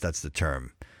 I guess that's the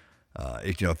term.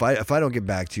 If I don't get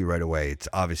back to you right away, it's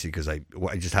obviously because I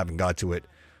just haven't got to it.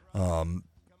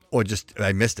 Or just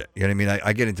I missed it. You know what I mean?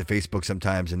 I get into Facebook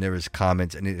sometimes and there is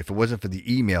comments, and if it wasn't for the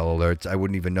email alerts, I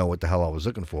wouldn't even know what the hell I was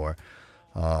looking for,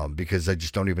 because I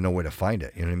just don't even know where to find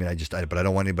it. You know what I mean? But I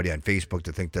don't want anybody on Facebook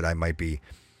to think that I might be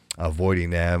avoiding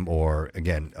them, or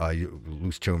again,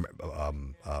 loose term,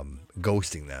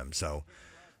 ghosting them. So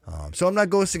I'm not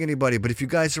ghosting anybody. But if you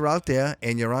guys are out there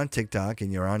and you're on TikTok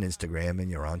and you're on Instagram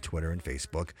and you're on Twitter and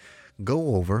Facebook,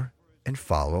 go over and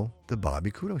follow the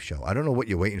Bobby Kudo Show. I don't know what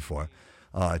you're waiting for.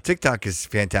 TikTok is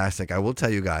fantastic. I will tell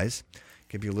you guys,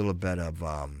 give you a little bit of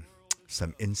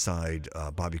some inside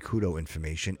Bobby Kudo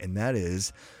information, and that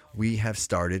is we have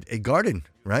started a garden,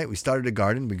 right? We started a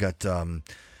garden. We got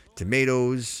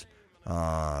tomatoes,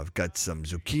 I've got some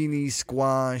zucchini,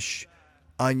 squash,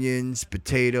 onions,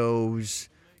 potatoes,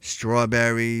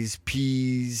 strawberries,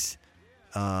 peas,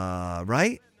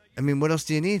 right? I mean, what else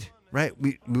do you need, right?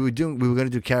 We were going to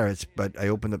do carrots, but I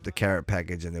opened up the carrot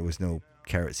package and there was no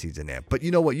carrot seeds in there. But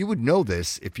you know what? You would know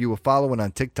this if you were following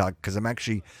on TikTok, because I'm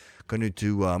actually going to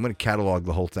do. I'm going to catalog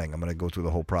the whole thing. I'm going to go through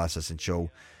the whole process and show,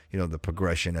 the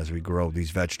progression as we grow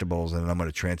these vegetables, and then I'm going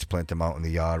to transplant them out in the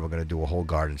yard. We're going to do a whole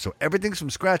garden. So everything's from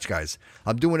scratch, guys.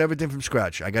 I'm doing everything from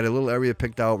scratch. I got a little area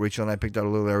picked out. Rachel and I picked out a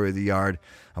little area of the yard.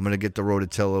 I'm going to get the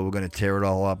rototiller. We're going to tear it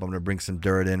all up. I'm going to bring some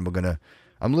dirt in.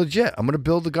 I'm legit. I'm going to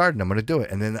build the garden. I'm going to do it.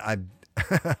 And then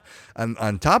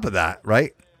on top of that,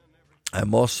 right,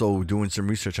 I'm also doing some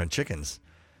research on chickens,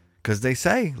 Because they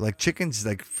say, like, chickens,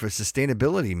 like, for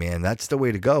sustainability, man, that's the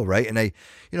way to go, right? And I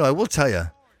will tell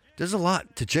you, there's a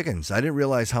lot to chickens. I didn't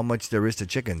realize how much there is to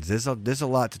chickens. There's a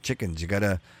lot to chickens. You got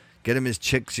to get them as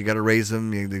chicks. You got to raise them.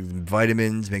 The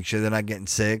vitamins, make sure they're not getting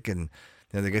sick. And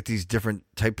they get these different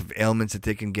type of ailments that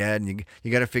they can get. And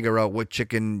you got to figure out what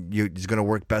chicken is going to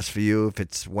work best for you. If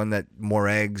it's one that more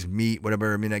eggs, meat,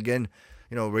 whatever. I mean, again,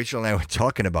 Rachel and I were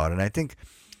talking about it. And I think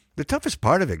the toughest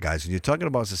part of it, guys, when you're talking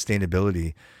about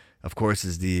sustainability, of course,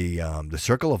 is the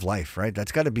circle of life, right?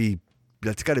 That's got to be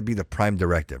the prime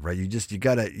directive, right?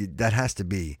 That has to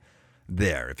be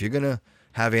there. If you're gonna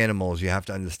have animals, you have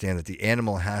to understand that the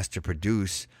animal has to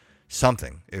produce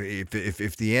something.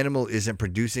 If the animal isn't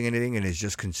producing anything and is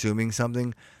just consuming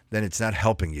something, then it's not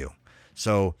helping you.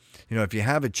 So, if you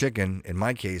have a chicken, in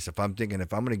my case, if I'm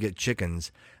going to get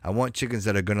chickens, I want chickens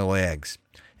that are going to lay eggs.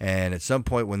 And at some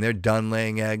point when they're done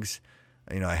laying eggs,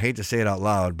 I hate to say it out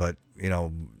loud, but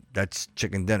that's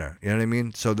chicken dinner. You know what I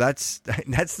mean? So that's the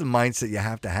mindset you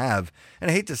have to have. And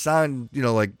I hate to sound,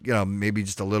 maybe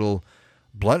just a little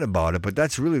blunt about it, but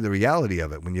that's really the reality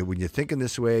of it. When you're thinking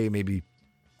this way, maybe,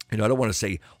 I don't want to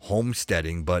say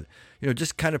homesteading, but,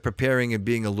 just kind of preparing and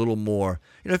being a little more,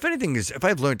 if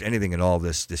I've learned anything in all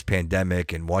this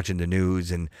pandemic and watching the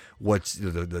news and what's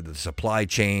the supply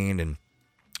chain and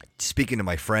speaking to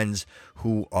my friends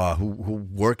who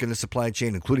work in the supply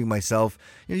chain, including myself,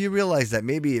 you realize that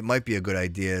maybe it might be a good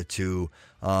idea to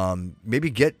maybe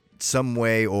get some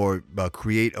way or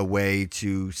create a way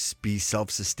to be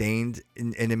self-sustained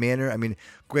in a manner. I mean,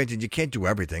 granted, you can't do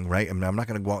everything, right? I mean, I'm not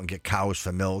going to go out and get cows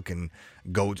for milk and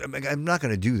goats. I'm not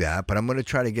going to do that, but I'm going to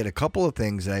try to get a couple of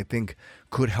things that I think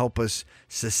could help us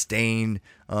sustain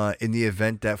in the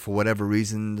event that for whatever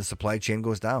reason the supply chain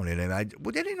goes down. And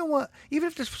you know what? Even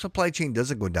if the supply chain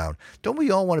doesn't go down, don't we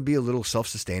all want to be a little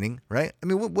self-sustaining, right? I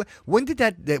mean, when did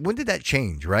that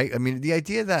change, right? I mean, the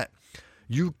idea that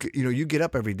you get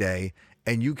up every day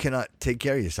and you cannot take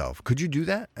care of yourself. Could you do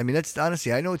that? I mean, that's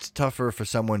honestly, I know it's tougher for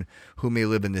someone who may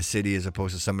live in the city as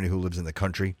opposed to somebody who lives in the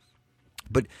country.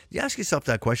 But you ask yourself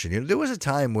that question. There was a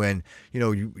time when,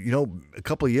 a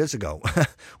couple of years ago,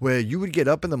 where you would get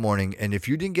up in the morning, and if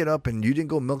you didn't get up and you didn't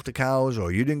go milk the cows,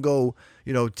 or you didn't go,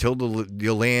 till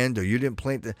your land, or you didn't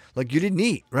plant you didn't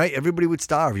eat, right? Everybody would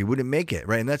starve. You wouldn't make it,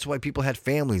 right? And that's why people had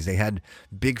families. They had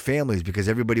big families because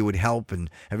everybody would help, and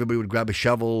everybody would grab a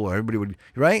shovel, or everybody would,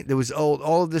 right? There was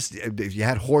all of this. You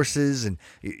had horses, and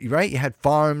right, you had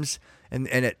farms. And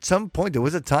at some point, there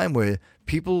was a time where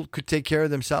people could take care of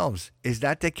themselves. Is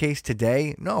that the case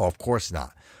today? No, of course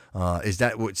not. Is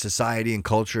that what society and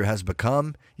culture has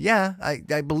become? Yeah,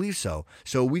 I believe so.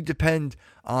 So we depend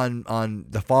on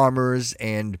the farmers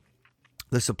and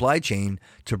the supply chain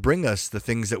to bring us the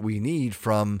things that we need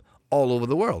from all over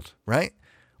the world, right?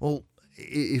 Well,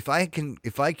 if I can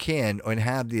and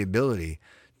have the ability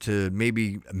to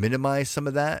maybe minimize some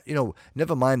of that,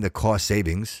 never mind the cost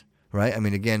savings, right? I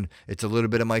mean, again, it's a little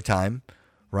bit of my time,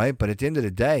 right? But at the end of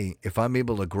the day, if I'm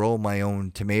able to grow my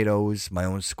own tomatoes, my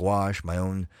own squash, my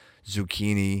own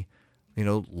zucchini,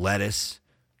 lettuce,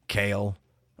 kale,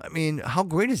 I mean, how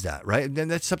great is that, right? And then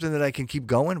that's something that I can keep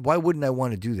going. Why wouldn't I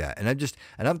want to do that? And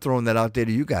I'm throwing that out there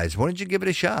to you guys. Why don't you give it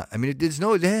a shot? I mean, there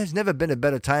has never been a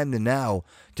better time than now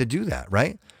to do that,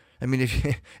 right? I mean,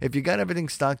 if you got everything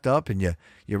stocked up and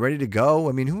you're ready to go,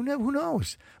 I mean, who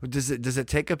knows? Does it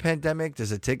take a pandemic?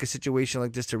 Does it take a situation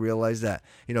like this to realize that,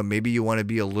 maybe you want to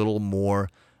be a little more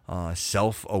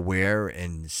self-aware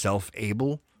and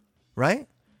self-able, right?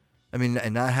 I mean,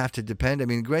 and not have to depend. I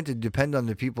mean, granted, depend on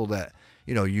the people that,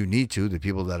 you need to, the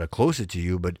people that are closer to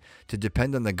you, but to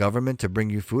depend on the government to bring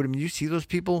you food. I mean, you see those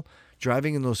people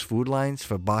driving in those food lines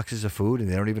for boxes of food, and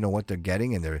they don't even know what they're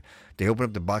getting, and they open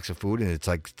up the box of food, and it's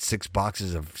like 6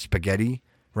 boxes of spaghetti,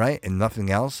 right, and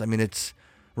nothing else. I mean, it's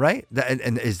right,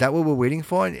 and is that what we're waiting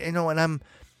for? And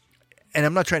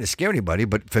I'm not trying to scare anybody,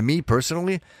 but for me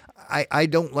personally, I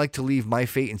don't like to leave my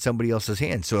fate in somebody else's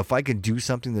hands. So if I can do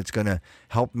something that's going to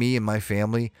help me and my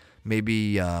family,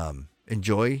 maybe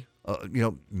enjoy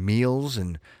meals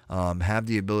and have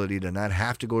the ability to not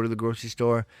have to go to the grocery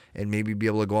store and maybe be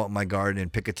able to go out in my garden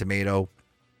and pick a tomato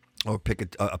or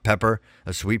pick a pepper,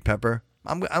 a sweet pepper,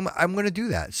 I'm going to do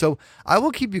that. So I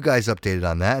will keep you guys updated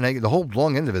on that. And the whole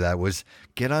long end of that was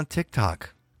get on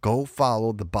TikTok. Go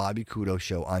follow the Bobby Kudo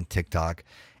Show on TikTok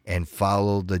and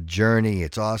follow the journey.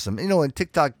 It's awesome. And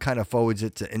TikTok kind of forwards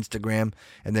it to Instagram,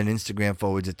 and then Instagram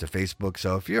forwards it to Facebook.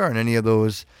 So if you're on any of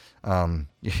those,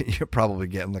 you're probably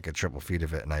getting like a triple feed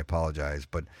of it, and I apologize.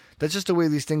 But that's just the way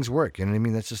these things work. You know what I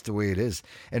mean? That's just the way it is.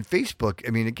 And Facebook,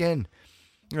 I mean, again,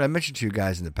 I mentioned to you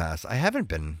guys in the past, I haven't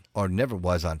been or never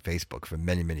was on Facebook for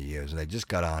many, many years, and I just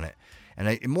got on it.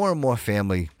 and more and more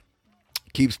family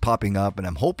keeps popping up, and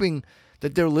I'm hoping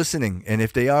that they're listening. And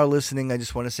if they are listening, I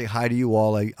just want to say hi to you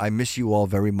all. I miss you all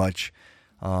very much,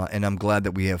 and I'm glad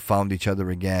that we have found each other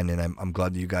again, and I'm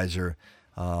glad that you guys are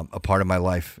a part of my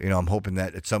life. I'm hoping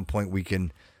that at some point we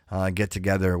can get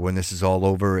together when this is all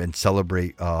over and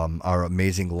celebrate our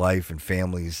amazing life and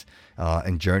families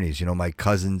and journeys. My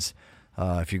cousins,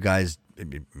 if you guys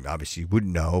obviously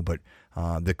wouldn't know, but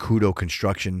the Kudo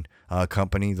Construction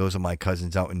Company, those are my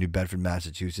cousins out in New Bedford,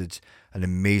 Massachusetts. An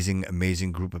amazing,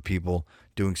 amazing group of people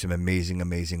doing some amazing,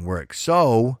 amazing work.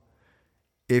 So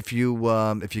if you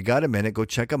got a minute, go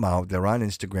check them out. They're on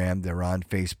Instagram. They're on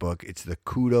Facebook. It's the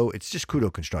Kudo. It's just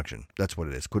Kudo Construction. That's what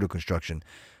it is. Kudo Construction.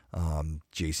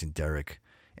 Jason, Derek,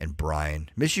 and Brian.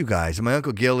 Miss you guys. And my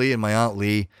Uncle Gilly and my Aunt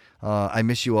Lee. I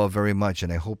miss you all very much,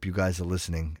 and I hope you guys are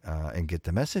listening and get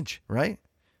the message, right?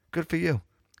 Good for you.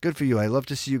 Good for you. I love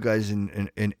to see you guys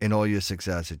in all your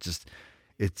success.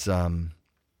 It's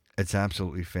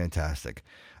absolutely fantastic.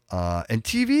 And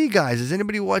TV, guys, is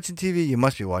anybody watching TV? You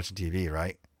must be watching TV,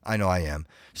 right? I know I am.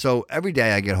 So every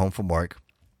day I get home from work,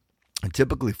 and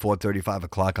typically 4:30, 5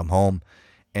 o'clock, I'm home.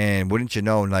 And wouldn't you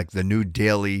know, like my new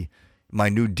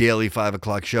daily 5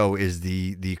 o'clock show is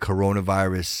the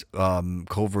coronavirus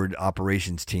covert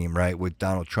operations team, right, with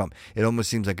Donald Trump. It almost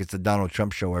seems like it's the Donald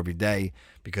Trump show every day,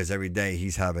 because every day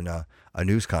he's having a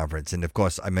news conference. And of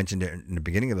course, I mentioned it in the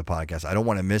beginning of the podcast, I don't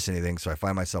want to miss anything, so I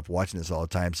find myself watching this all the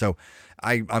time. So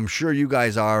I'm sure you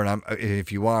guys are, and if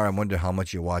you are, I wonder how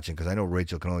much you're watching, because I know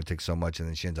Rachel can only take so much, and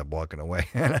then she ends up walking away.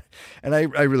 And I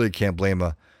really can't blame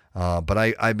her. But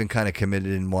I've been kind of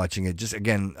committed in watching it, just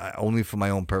again, only for my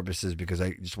own purposes, because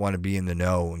I just want to be in the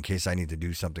know in case I need to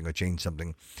do something or change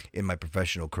something in my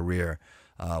professional career,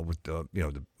 with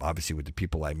obviously with the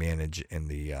people I manage and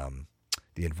the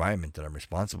environment that I'm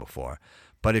responsible for.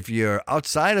 But if you're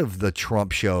outside of the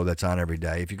Trump show that's on every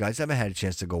day, if you guys haven't had a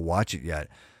chance to go watch it yet,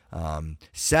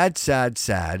 sad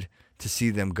to see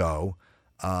them go.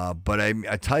 But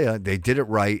I tell you, they did it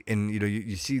right. And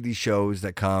you see these shows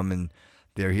that come and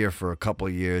they're here for a couple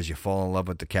of years. You fall in love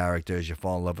with the characters. You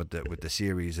fall in love with the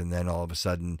series, and then all of a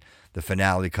sudden, the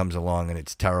finale comes along and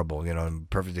it's terrible.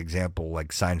 Perfect example,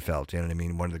 like Seinfeld. You know what I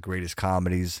mean? One of the greatest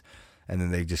comedies, and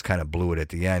then they just kind of blew it at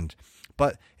the end.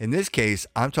 But in this case,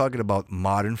 I'm talking about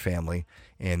Modern Family,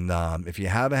 and if you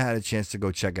haven't had a chance to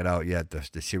go check it out yet,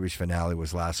 the series finale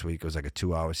was last week. It was like a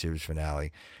 2-hour series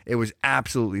finale. It was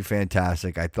absolutely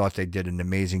fantastic. I thought they did an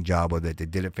amazing job with it. They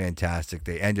did it fantastic.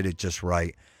 They ended it just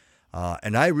right.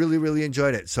 And I really, really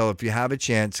enjoyed it. So if you have a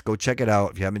chance, go check it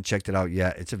out. If you haven't checked it out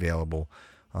yet, it's available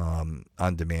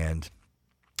on demand.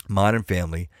 Modern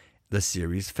Family, the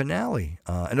series finale.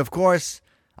 And of course,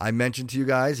 I mentioned to you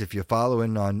guys, if you're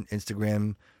following on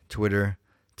Instagram, Twitter,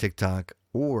 TikTok,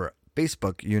 or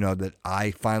Facebook, you know that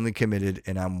I finally committed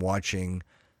and I'm watching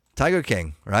Tiger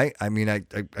King, right? I mean, I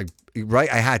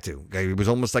had to. It was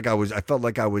almost like I felt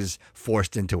like I was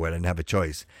forced into it. I didn't have a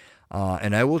choice.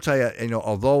 And I will tell you,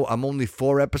 although I'm only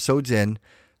 4 episodes in,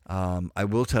 I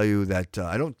will tell you that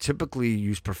I don't typically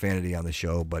use profanity on the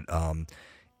show, but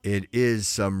it is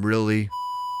some really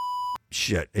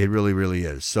shit. It really, really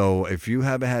is. So if you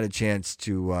haven't had a chance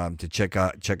to check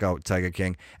out Tiger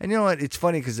King, and you know what, it's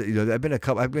funny because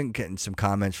I've been getting some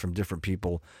comments from different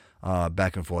people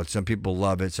back and forth. Some people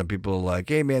love it. Some people are like,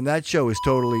 "Hey man, that show is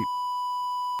totally."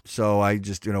 So I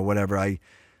just whatever I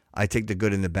take the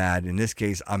good and the bad. In this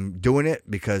case, I'm doing it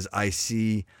because I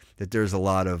see that there's a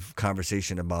lot of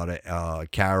conversation about it.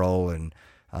 Carol and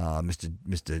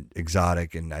Mr.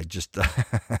 Exotic, and I just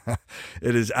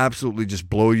it is absolutely just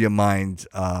blow your mind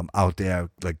out there,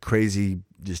 like crazy,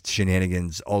 just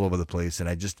shenanigans all over the place. And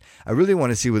I really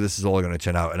want to see where this is all going to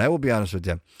turn out. And I will be honest with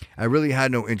you, I really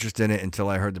had no interest in it until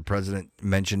I heard the president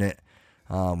mention it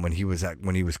when he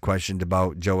was questioned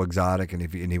about Joe Exotic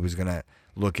and he was going to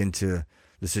look into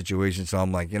the situation. So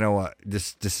I'm like, you know what,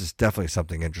 this is definitely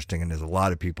something interesting, and there's a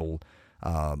lot of people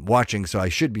watching, so I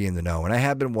should be in the know. And I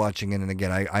have been watching it, and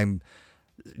again, I'm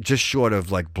just short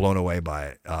of like blown away by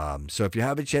it. So if you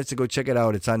have a chance to go check it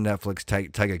out, it's on Netflix.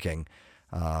 Tiger King.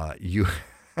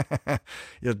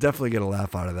 You'll definitely get a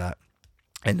laugh out of that.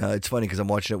 And it's funny because I'm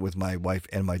watching it with my wife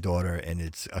and my daughter, and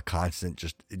it's a constant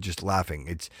just laughing.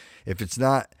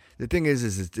 The thing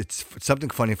is it's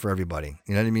something funny for everybody.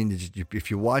 You know what I mean?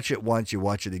 If you watch it once, you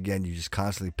watch it again, you're just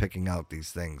constantly picking out these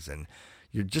things, and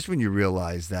when you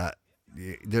realize that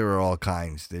there are all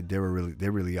kinds. There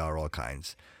really are all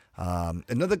kinds.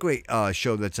 Another great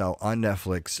show that's out on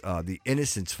Netflix, The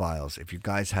Innocence Files. If you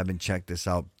guys haven't checked this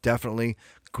out, definitely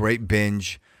great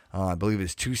binge. I believe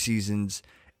it's 2 seasons.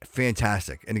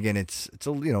 Fantastic. And again, it's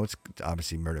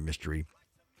obviously murder mystery.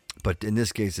 But in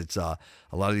this case, it's a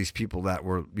lot of these people that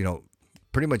were,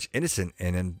 pretty much innocent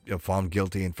and then found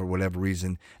guilty, and for whatever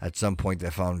reason, at some point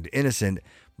they're found innocent,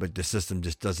 but the system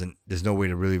just doesn't. There's no way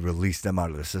to really release them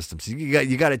out of the system. So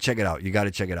you got to check it out. You got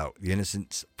to check it out. The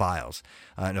Innocence Files,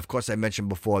 and of course I mentioned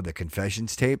before the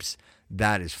confessions tapes.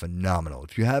 That is phenomenal.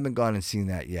 If you haven't gone and seen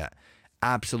that yet,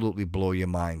 absolutely blow your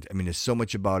mind. I mean, there's so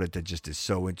much about it that just is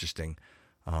so interesting,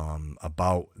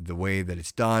 about the way that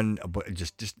it's done, but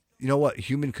just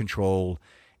human control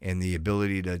and the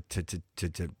ability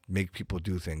to make people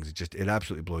do things. It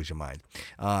absolutely blows your mind.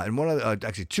 And one of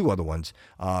actually two other ones.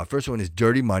 First one is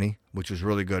Dirty Money, which was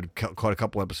really good. Caught a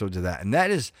couple episodes of that, and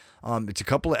that is it's a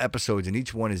couple of episodes, and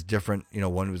each one is different.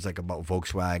 One was like about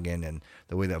Volkswagen and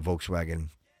the way that Volkswagen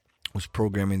was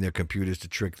programming their computers to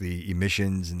trick the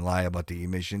emissions and lie about the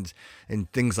emissions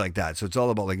and things like that. So it's all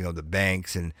about the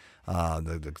banks and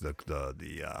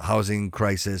the housing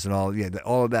crisis and all. Yeah,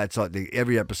 all of that. So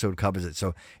every episode covers it.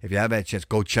 So if you haven't had a chance,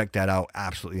 go check that out.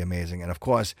 Absolutely amazing. And of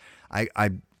course, I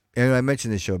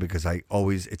mention this show because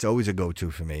it's always a go-to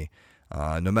for me.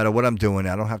 No matter what I'm doing,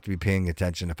 I don't have to be paying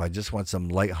attention. If I just want some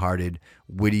lighthearted,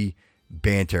 witty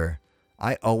banter,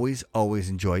 I always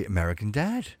enjoy American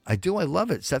Dad. I do. I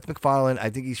love it. Seth MacFarlane, I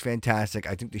think he's fantastic.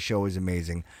 I think the show is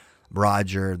amazing.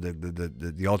 Roger,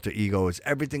 the alter ego,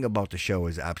 everything about the show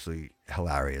is absolutely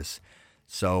hilarious.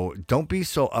 So don't be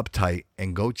so uptight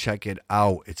and go check it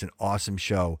out. It's an awesome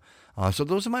show. So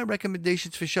those are my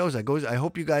recommendations for shows. I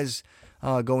hope you guys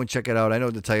go and check it out. I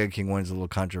know the Tiger King one is a little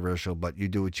controversial, but you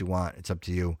do what you want. It's up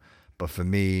to you. But for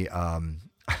me,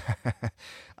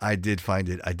 I did find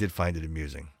it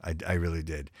amusing. I really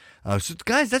did. So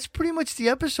guys, that's pretty much the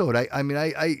episode.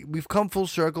 We've come full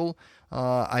circle.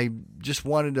 I just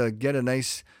wanted to get a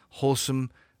nice,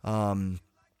 wholesome,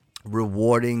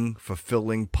 rewarding,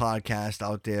 fulfilling podcast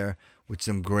out there with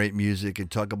some great music and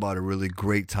talk about a really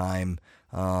great time.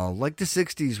 Like the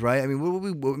 60s, right?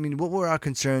 What were our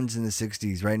concerns in the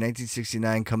 60s, right?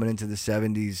 1969 coming into the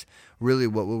 70s. Really,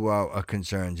 what were our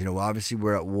concerns? Obviously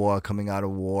we're at war, coming out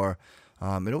of war.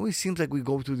 It always seems like we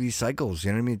go through these cycles.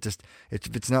 You know what I mean?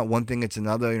 If it's not one thing, it's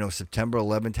another. September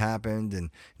 11th happened, and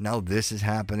now this is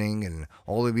happening, and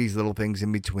all of these little things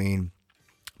in between.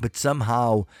 But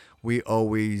somehow we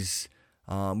always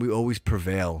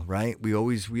prevail, right? We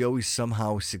always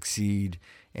somehow succeed.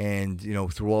 And,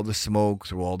 through all the smoke,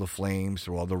 through all the flames,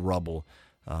 through all the rubble,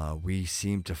 we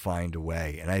seem to find a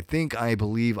way. And I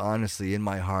believe honestly in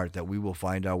my heart that we will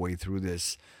find our way through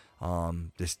this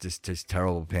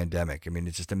terrible pandemic.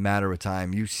 It's just a matter of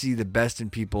time. You see the best in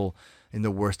people in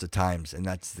the worst of times, and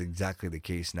that's exactly the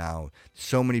case now.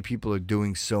 So many people are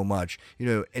doing so much,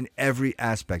 in every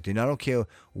aspect. And I don't care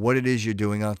what it is you're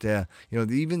doing out there.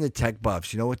 Even the tech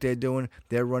buffs, what they're doing?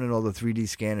 They're running all the 3D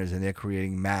scanners, and they're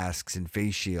creating masks and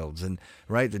face shields, and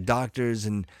right, the doctors,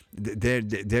 and they're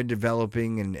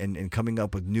developing and coming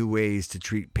up with new ways to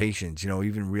treat patients.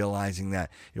 Even realizing that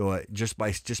just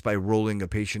by rolling a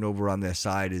patient over on their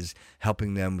side is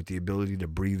helping them with the ability to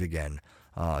breathe again.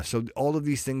 So all of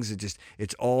these things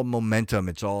it's all momentum,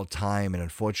 it's all time, and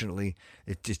unfortunately,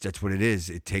 that's what it is.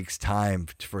 It takes time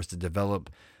for us to develop,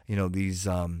 these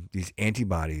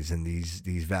antibodies and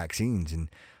these vaccines, and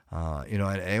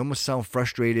I almost sound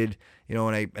frustrated,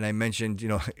 and I mentioned,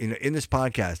 in this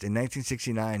podcast, in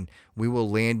 1969, we were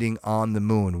landing on the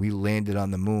moon. We landed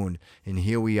on the moon, and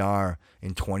here we are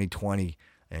in 2020,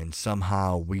 and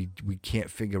somehow we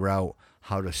can't figure out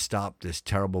how to stop this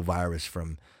terrible virus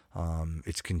from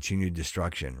its continued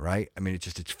destruction, right?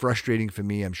 It's frustrating for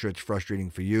me. I'm sure it's frustrating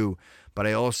for you, but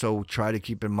I also try to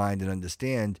keep in mind and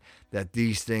understand that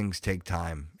these things take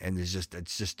time, and it's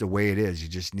just the way it is. You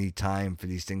just need time for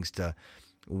these things to,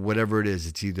 whatever it is.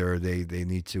 It's either they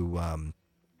need to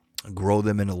grow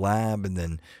them in a lab and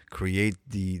then create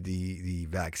the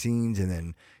vaccines, and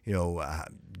then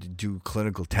do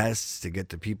clinical tests to get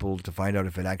the people to find out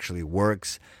if it actually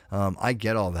works. I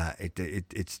get all that.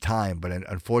 It's time, but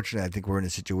unfortunately, I think we're in a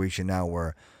situation now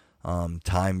where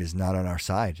time is not on our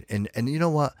side. And you know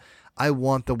what? I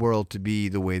want the world to be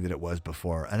the way that it was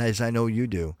before, and as I know you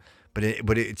do. But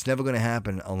it's never going to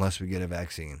happen unless we get a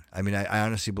vaccine. I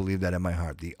honestly believe that in my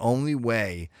heart. The only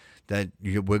way that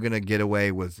we're going to get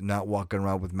away with not walking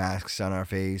around with masks on our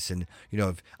face, and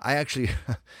if I actually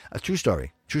a true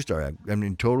story. I'm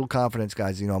in total confidence,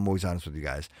 guys. I'm always honest with you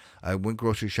guys. I went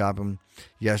grocery shopping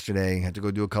yesterday. Had to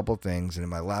go do a couple of things, and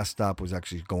my last stop was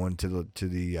actually going to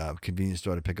the convenience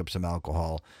store to pick up some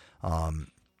alcohol.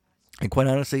 And quite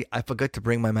honestly, I forgot to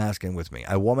bring my mask in with me.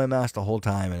 I wore my mask the whole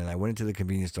time, and I went into the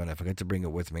convenience store, and I forgot to bring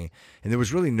it with me. And there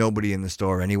was really nobody in the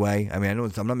store anyway. I mean, I know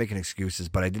I'm not making excuses,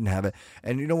 but I didn't have it.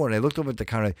 And you know what? When I looked over at the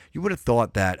counter, you would have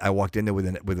thought that I walked in there with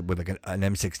like an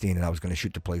M16 and I was going to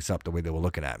shoot the place up the way they were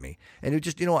looking at me. And it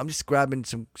just, I'm just grabbing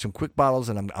some quick bottles,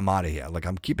 and I'm out of here. Like,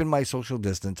 I'm keeping my social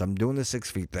distance. I'm doing the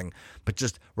 6 feet thing, but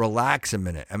just relax a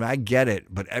minute. I mean, I get it,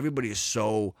 but everybody is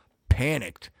so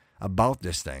panicked about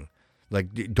this thing.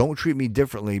 Like, don't treat me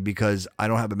differently because I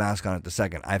don't have a mask on at the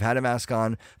second. I've had a mask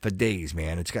on for days,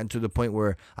 man. It's gotten to the point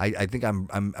where I think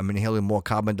I'm inhaling more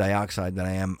carbon dioxide than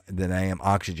I am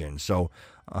oxygen. So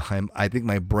I think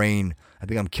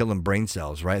I'm killing brain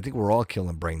cells, right? I think we're all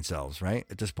killing brain cells, right?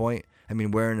 At this point, I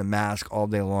mean, wearing a mask all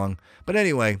day long. But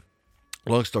anyway,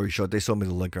 long story short, they sold me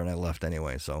the liquor and I left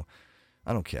anyway. So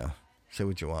I don't care. Say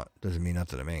what you want. Doesn't mean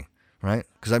nothing to me. Right?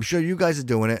 Because I'm sure you guys are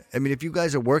doing it. I mean, if you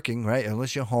guys are working, right,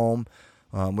 unless you're home,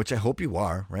 which I hope you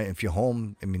are, right? If you're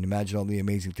home, I mean, imagine all the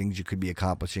amazing things you could be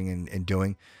accomplishing and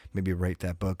doing. Maybe write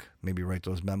that book. Maybe write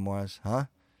those memoirs. Huh?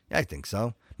 Yeah, I think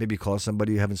so. Maybe call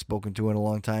somebody you haven't spoken to in a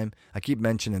long time. I keep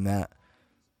mentioning that.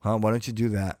 Huh? Why don't you do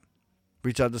that?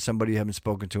 Reach out to somebody you haven't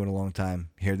spoken to in a long time.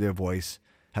 Hear their voice.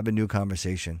 Have a new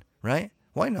conversation. Right?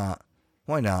 Why not?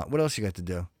 Why not? What else you got to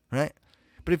do? Right?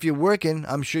 But if you're working,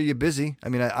 I'm sure you're busy. I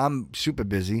mean, I'm super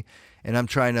busy, and I'm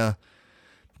trying to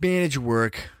manage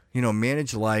work,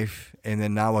 manage life, and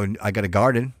then now I got a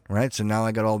garden, right? So now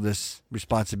I got all this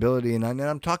responsibility, and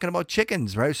I'm talking about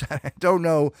chickens, right? So I don't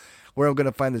know where I'm going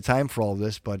to find the time for all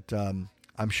this, but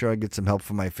I'm sure I get some help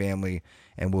from my family,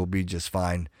 and we'll be just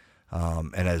fine.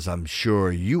 And as I'm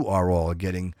sure you are all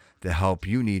getting the help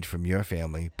you need from your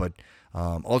family. But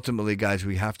ultimately, guys,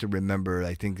 we have to remember,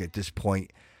 I think at this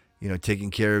point, taking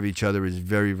care of each other is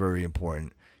very, very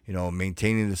important.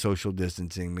 Maintaining the social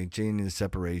distancing, maintaining the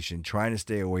separation, trying to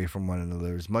stay away from one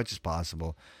another as much as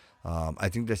possible. I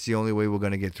think that's the only way we're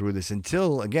going to get through this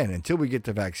until we get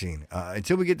the vaccine.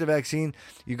 Until we get the vaccine,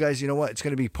 you guys, you know what? It's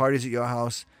going to be parties at your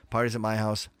house, parties at my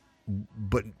house,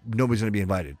 but nobody's going to be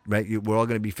invited, right? We're all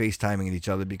going to be FaceTiming at each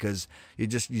other because you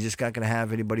just not going to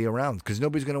have anybody around because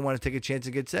nobody's going to want to take a chance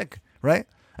to get sick, right?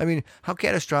 I mean, how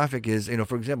catastrophic is,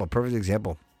 for example, perfect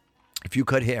example. If you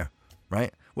cut hair,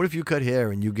 right? What if you cut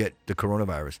hair and you get the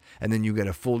coronavirus and then you get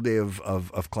a full day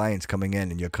of clients coming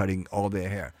in and you're cutting all their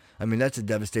hair? I mean, that's a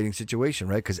devastating situation,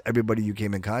 right? Because everybody you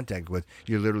came in contact with,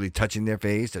 you're literally touching their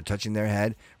face, they're touching their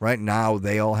head. Right now,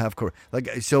 they all have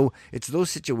so it's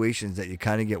those situations that you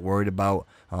kind of get worried about,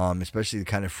 especially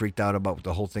kind of freaked out about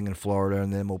the whole thing in Florida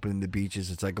and them opening the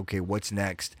beaches. It's like, okay, what's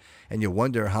next? And you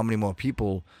wonder how many more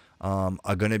people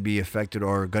are going to be affected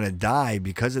or going to die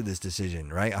because of this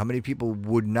decision, right? How many people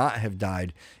would not have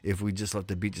died if we just let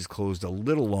the beaches closed a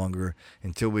little longer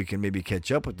until we can maybe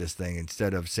catch up with this thing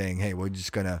instead of saying, hey, we're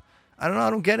just going to, I don't know, I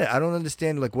don't get it. I don't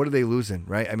understand, what are they losing,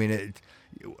 right? I mean,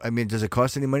 does it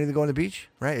cost any money to go on the beach,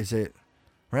 right? Is it,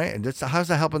 right? And how's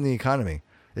that helping the economy?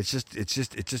 It's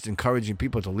just encouraging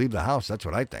people to leave the house. That's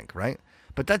what I think, right?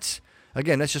 But that's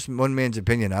just one man's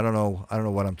opinion. I don't know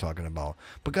what I'm talking about.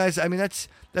 But guys, I mean, that's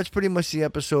pretty much the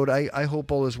episode. I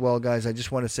hope all is well, guys. I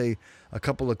just want to say a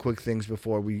couple of quick things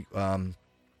before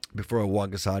I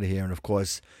walk us out of here. And of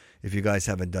course, if you guys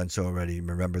haven't done so already,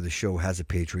 remember the show has a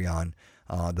Patreon,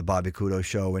 the Bobby Couto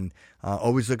Show, and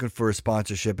always looking for a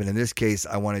sponsorship. And in this case,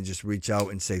 I want to just reach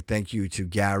out and say thank you to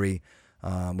Gary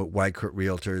with White Kurt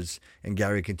Realtors, and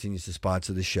Gary continues to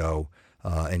sponsor the show.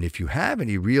 And if you have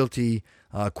any realty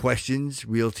questions,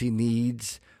 realty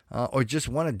needs, or just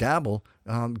want to dabble,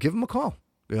 give them a call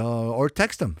or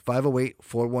text them,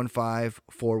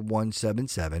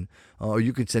 508-415-4177. Or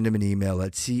you can send them an email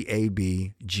at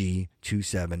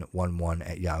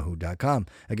cabg2711@yahoo.com.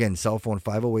 Again, cell phone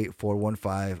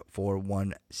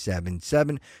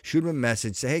 508-415-4177. Shoot them a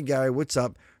message. Say, hey, Gary, what's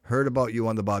up? Heard about you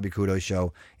on the Bobby Couto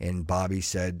Show, and Bobby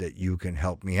said that you can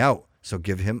help me out. So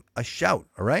give him a shout,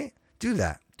 all right? Do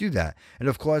that. And,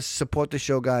 of course, support the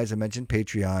show, guys. I mentioned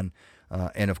Patreon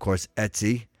and, of course,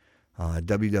 Etsy,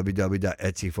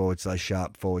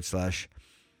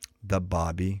 www.etsy.shop/The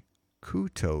Bobby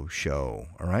Couto Show.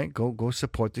 All right? Go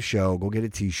support the show. Go get a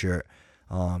T-shirt.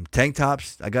 Tank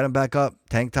tops, I got them back up.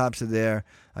 Tank tops are there.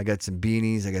 I got some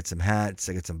beanies. I got some hats.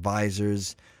 I got some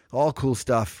visors. All cool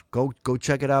stuff. Go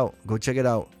check it out. Go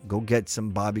get some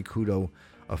Bobby Couto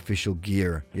official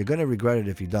gear. You're going to regret it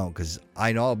if you don't, because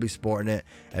I know I'll be sporting it.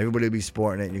 Everybody will be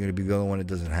sporting it. And you're going to be the only one that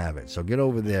doesn't have it. So get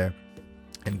over there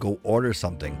and go order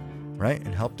something, right?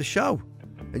 And help the show.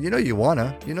 And you know you want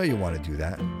to do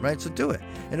that, right? So do it.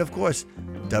 And of course,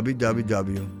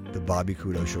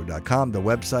 www.thebobbycoutoshow.com, the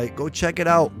website. Go check it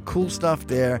out. Cool stuff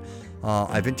there.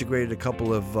 I've integrated a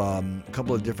couple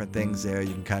of different things there.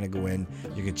 You can kind of go in.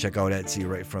 You can check out Etsy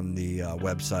right from the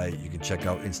website. You can check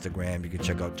out Instagram. You can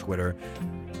check out Twitter.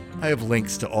 I have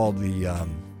links to all the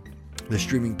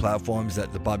streaming platforms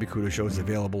that the Bobby Cuda Show is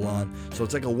available on. So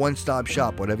it's like a one-stop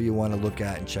shop, whatever you want to look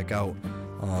at and check out.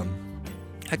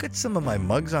 I got some of my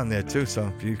mugs on there too, so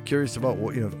if you're curious about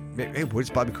what, hey, what does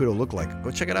Bobby Cuda look like?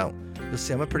 Go check it out. You'll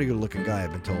see I'm a pretty good-looking guy,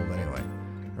 I've been told anyway.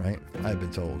 Right? I've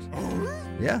been told.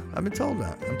 Yeah, I've been told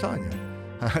that. I'm telling you.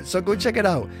 So go check it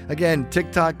out. Again,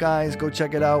 TikTok, guys, go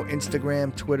check it out.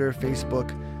 Instagram, Twitter,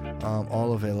 Facebook,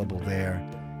 all available there.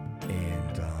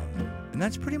 And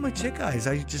that's pretty much it, guys.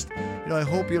 I just, I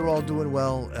hope you're all doing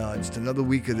well. Just another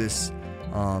week of this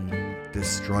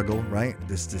struggle, right?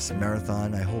 This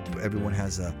marathon. I hope everyone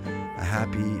has a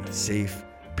happy, safe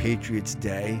Patriots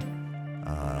Day.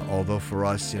 Although for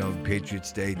us,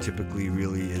 Patriots Day typically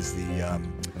really is the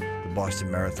Boston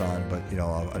Marathon, but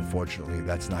unfortunately,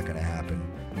 that's not going to happen.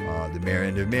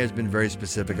 The mayor's been very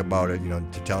specific about it.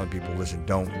 To telling people, listen,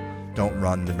 don't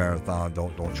run the marathon.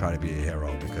 Don't try to be a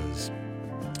hero, because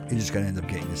you're just going to end up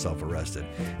getting yourself arrested.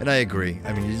 And I agree.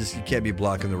 I mean, you can't be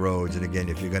blocking the roads. And again,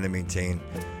 if you're going to maintain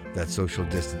that social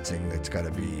distancing, it's got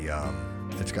to be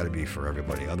for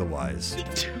everybody. Otherwise,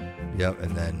 yep.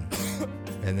 And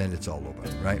then it's all over,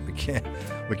 right? We can't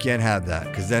have that,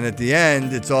 because then at the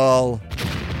end it's all.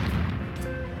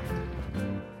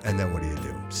 And then what do you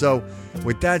do? So,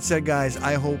 with that said, guys,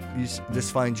 I hope this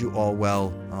finds you all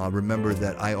well. Remember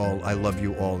that I love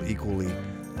you all equally,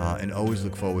 and always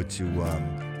look forward to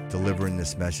delivering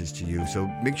this message to you. So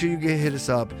make sure you hit us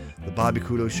up,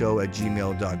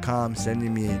 thebobbycudoshow@gmail.com.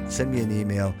 Send me an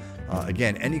email.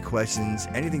 Again, any questions,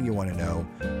 anything you want to know.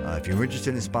 If you're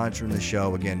interested in sponsoring the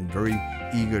show, again, very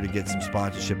eager to get some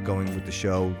sponsorship going with the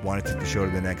show. Want to take the show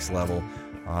to the next level.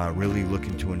 Really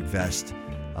looking to invest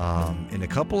in a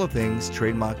couple of things,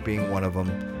 trademark being one of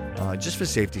them. Just for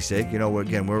safety's sake,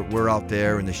 we're out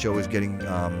there, and the show is getting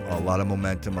a lot of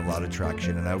momentum, a lot of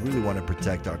traction, and I really want to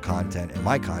protect our content and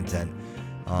my content,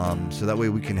 so that way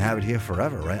we can have it here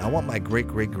forever, right? I want my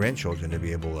great-great-grandchildren to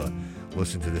be able to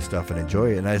listen to this stuff and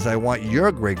enjoy it, and as I want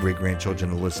your great-great-grandchildren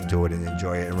to listen to it and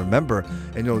enjoy it, and remember,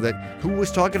 and know that who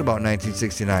was talking about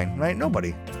 1969, right?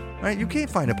 Nobody. Right? You can't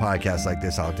find a podcast like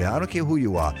this out there. I don't care who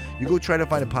you are. You go try to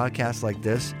find a podcast like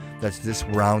this that's this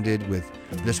rounded with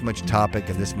this much topic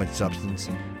and this much substance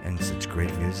and such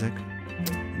great music.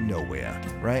 Nowhere,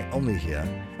 right? Only here.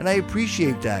 And I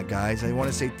appreciate that, guys. I want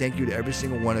to say thank you to every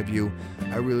single one of you.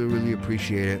 I really, really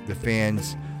appreciate it. The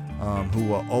fans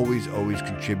who are always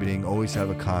contributing, always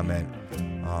have a comment.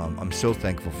 I'm so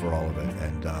thankful for all of it.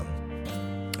 And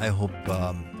I hope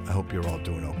you're all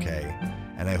doing okay.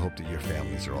 And I hope that your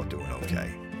families are all doing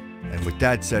okay. And with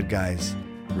that said, guys,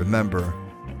 remember,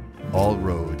 all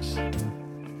roads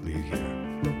lead here.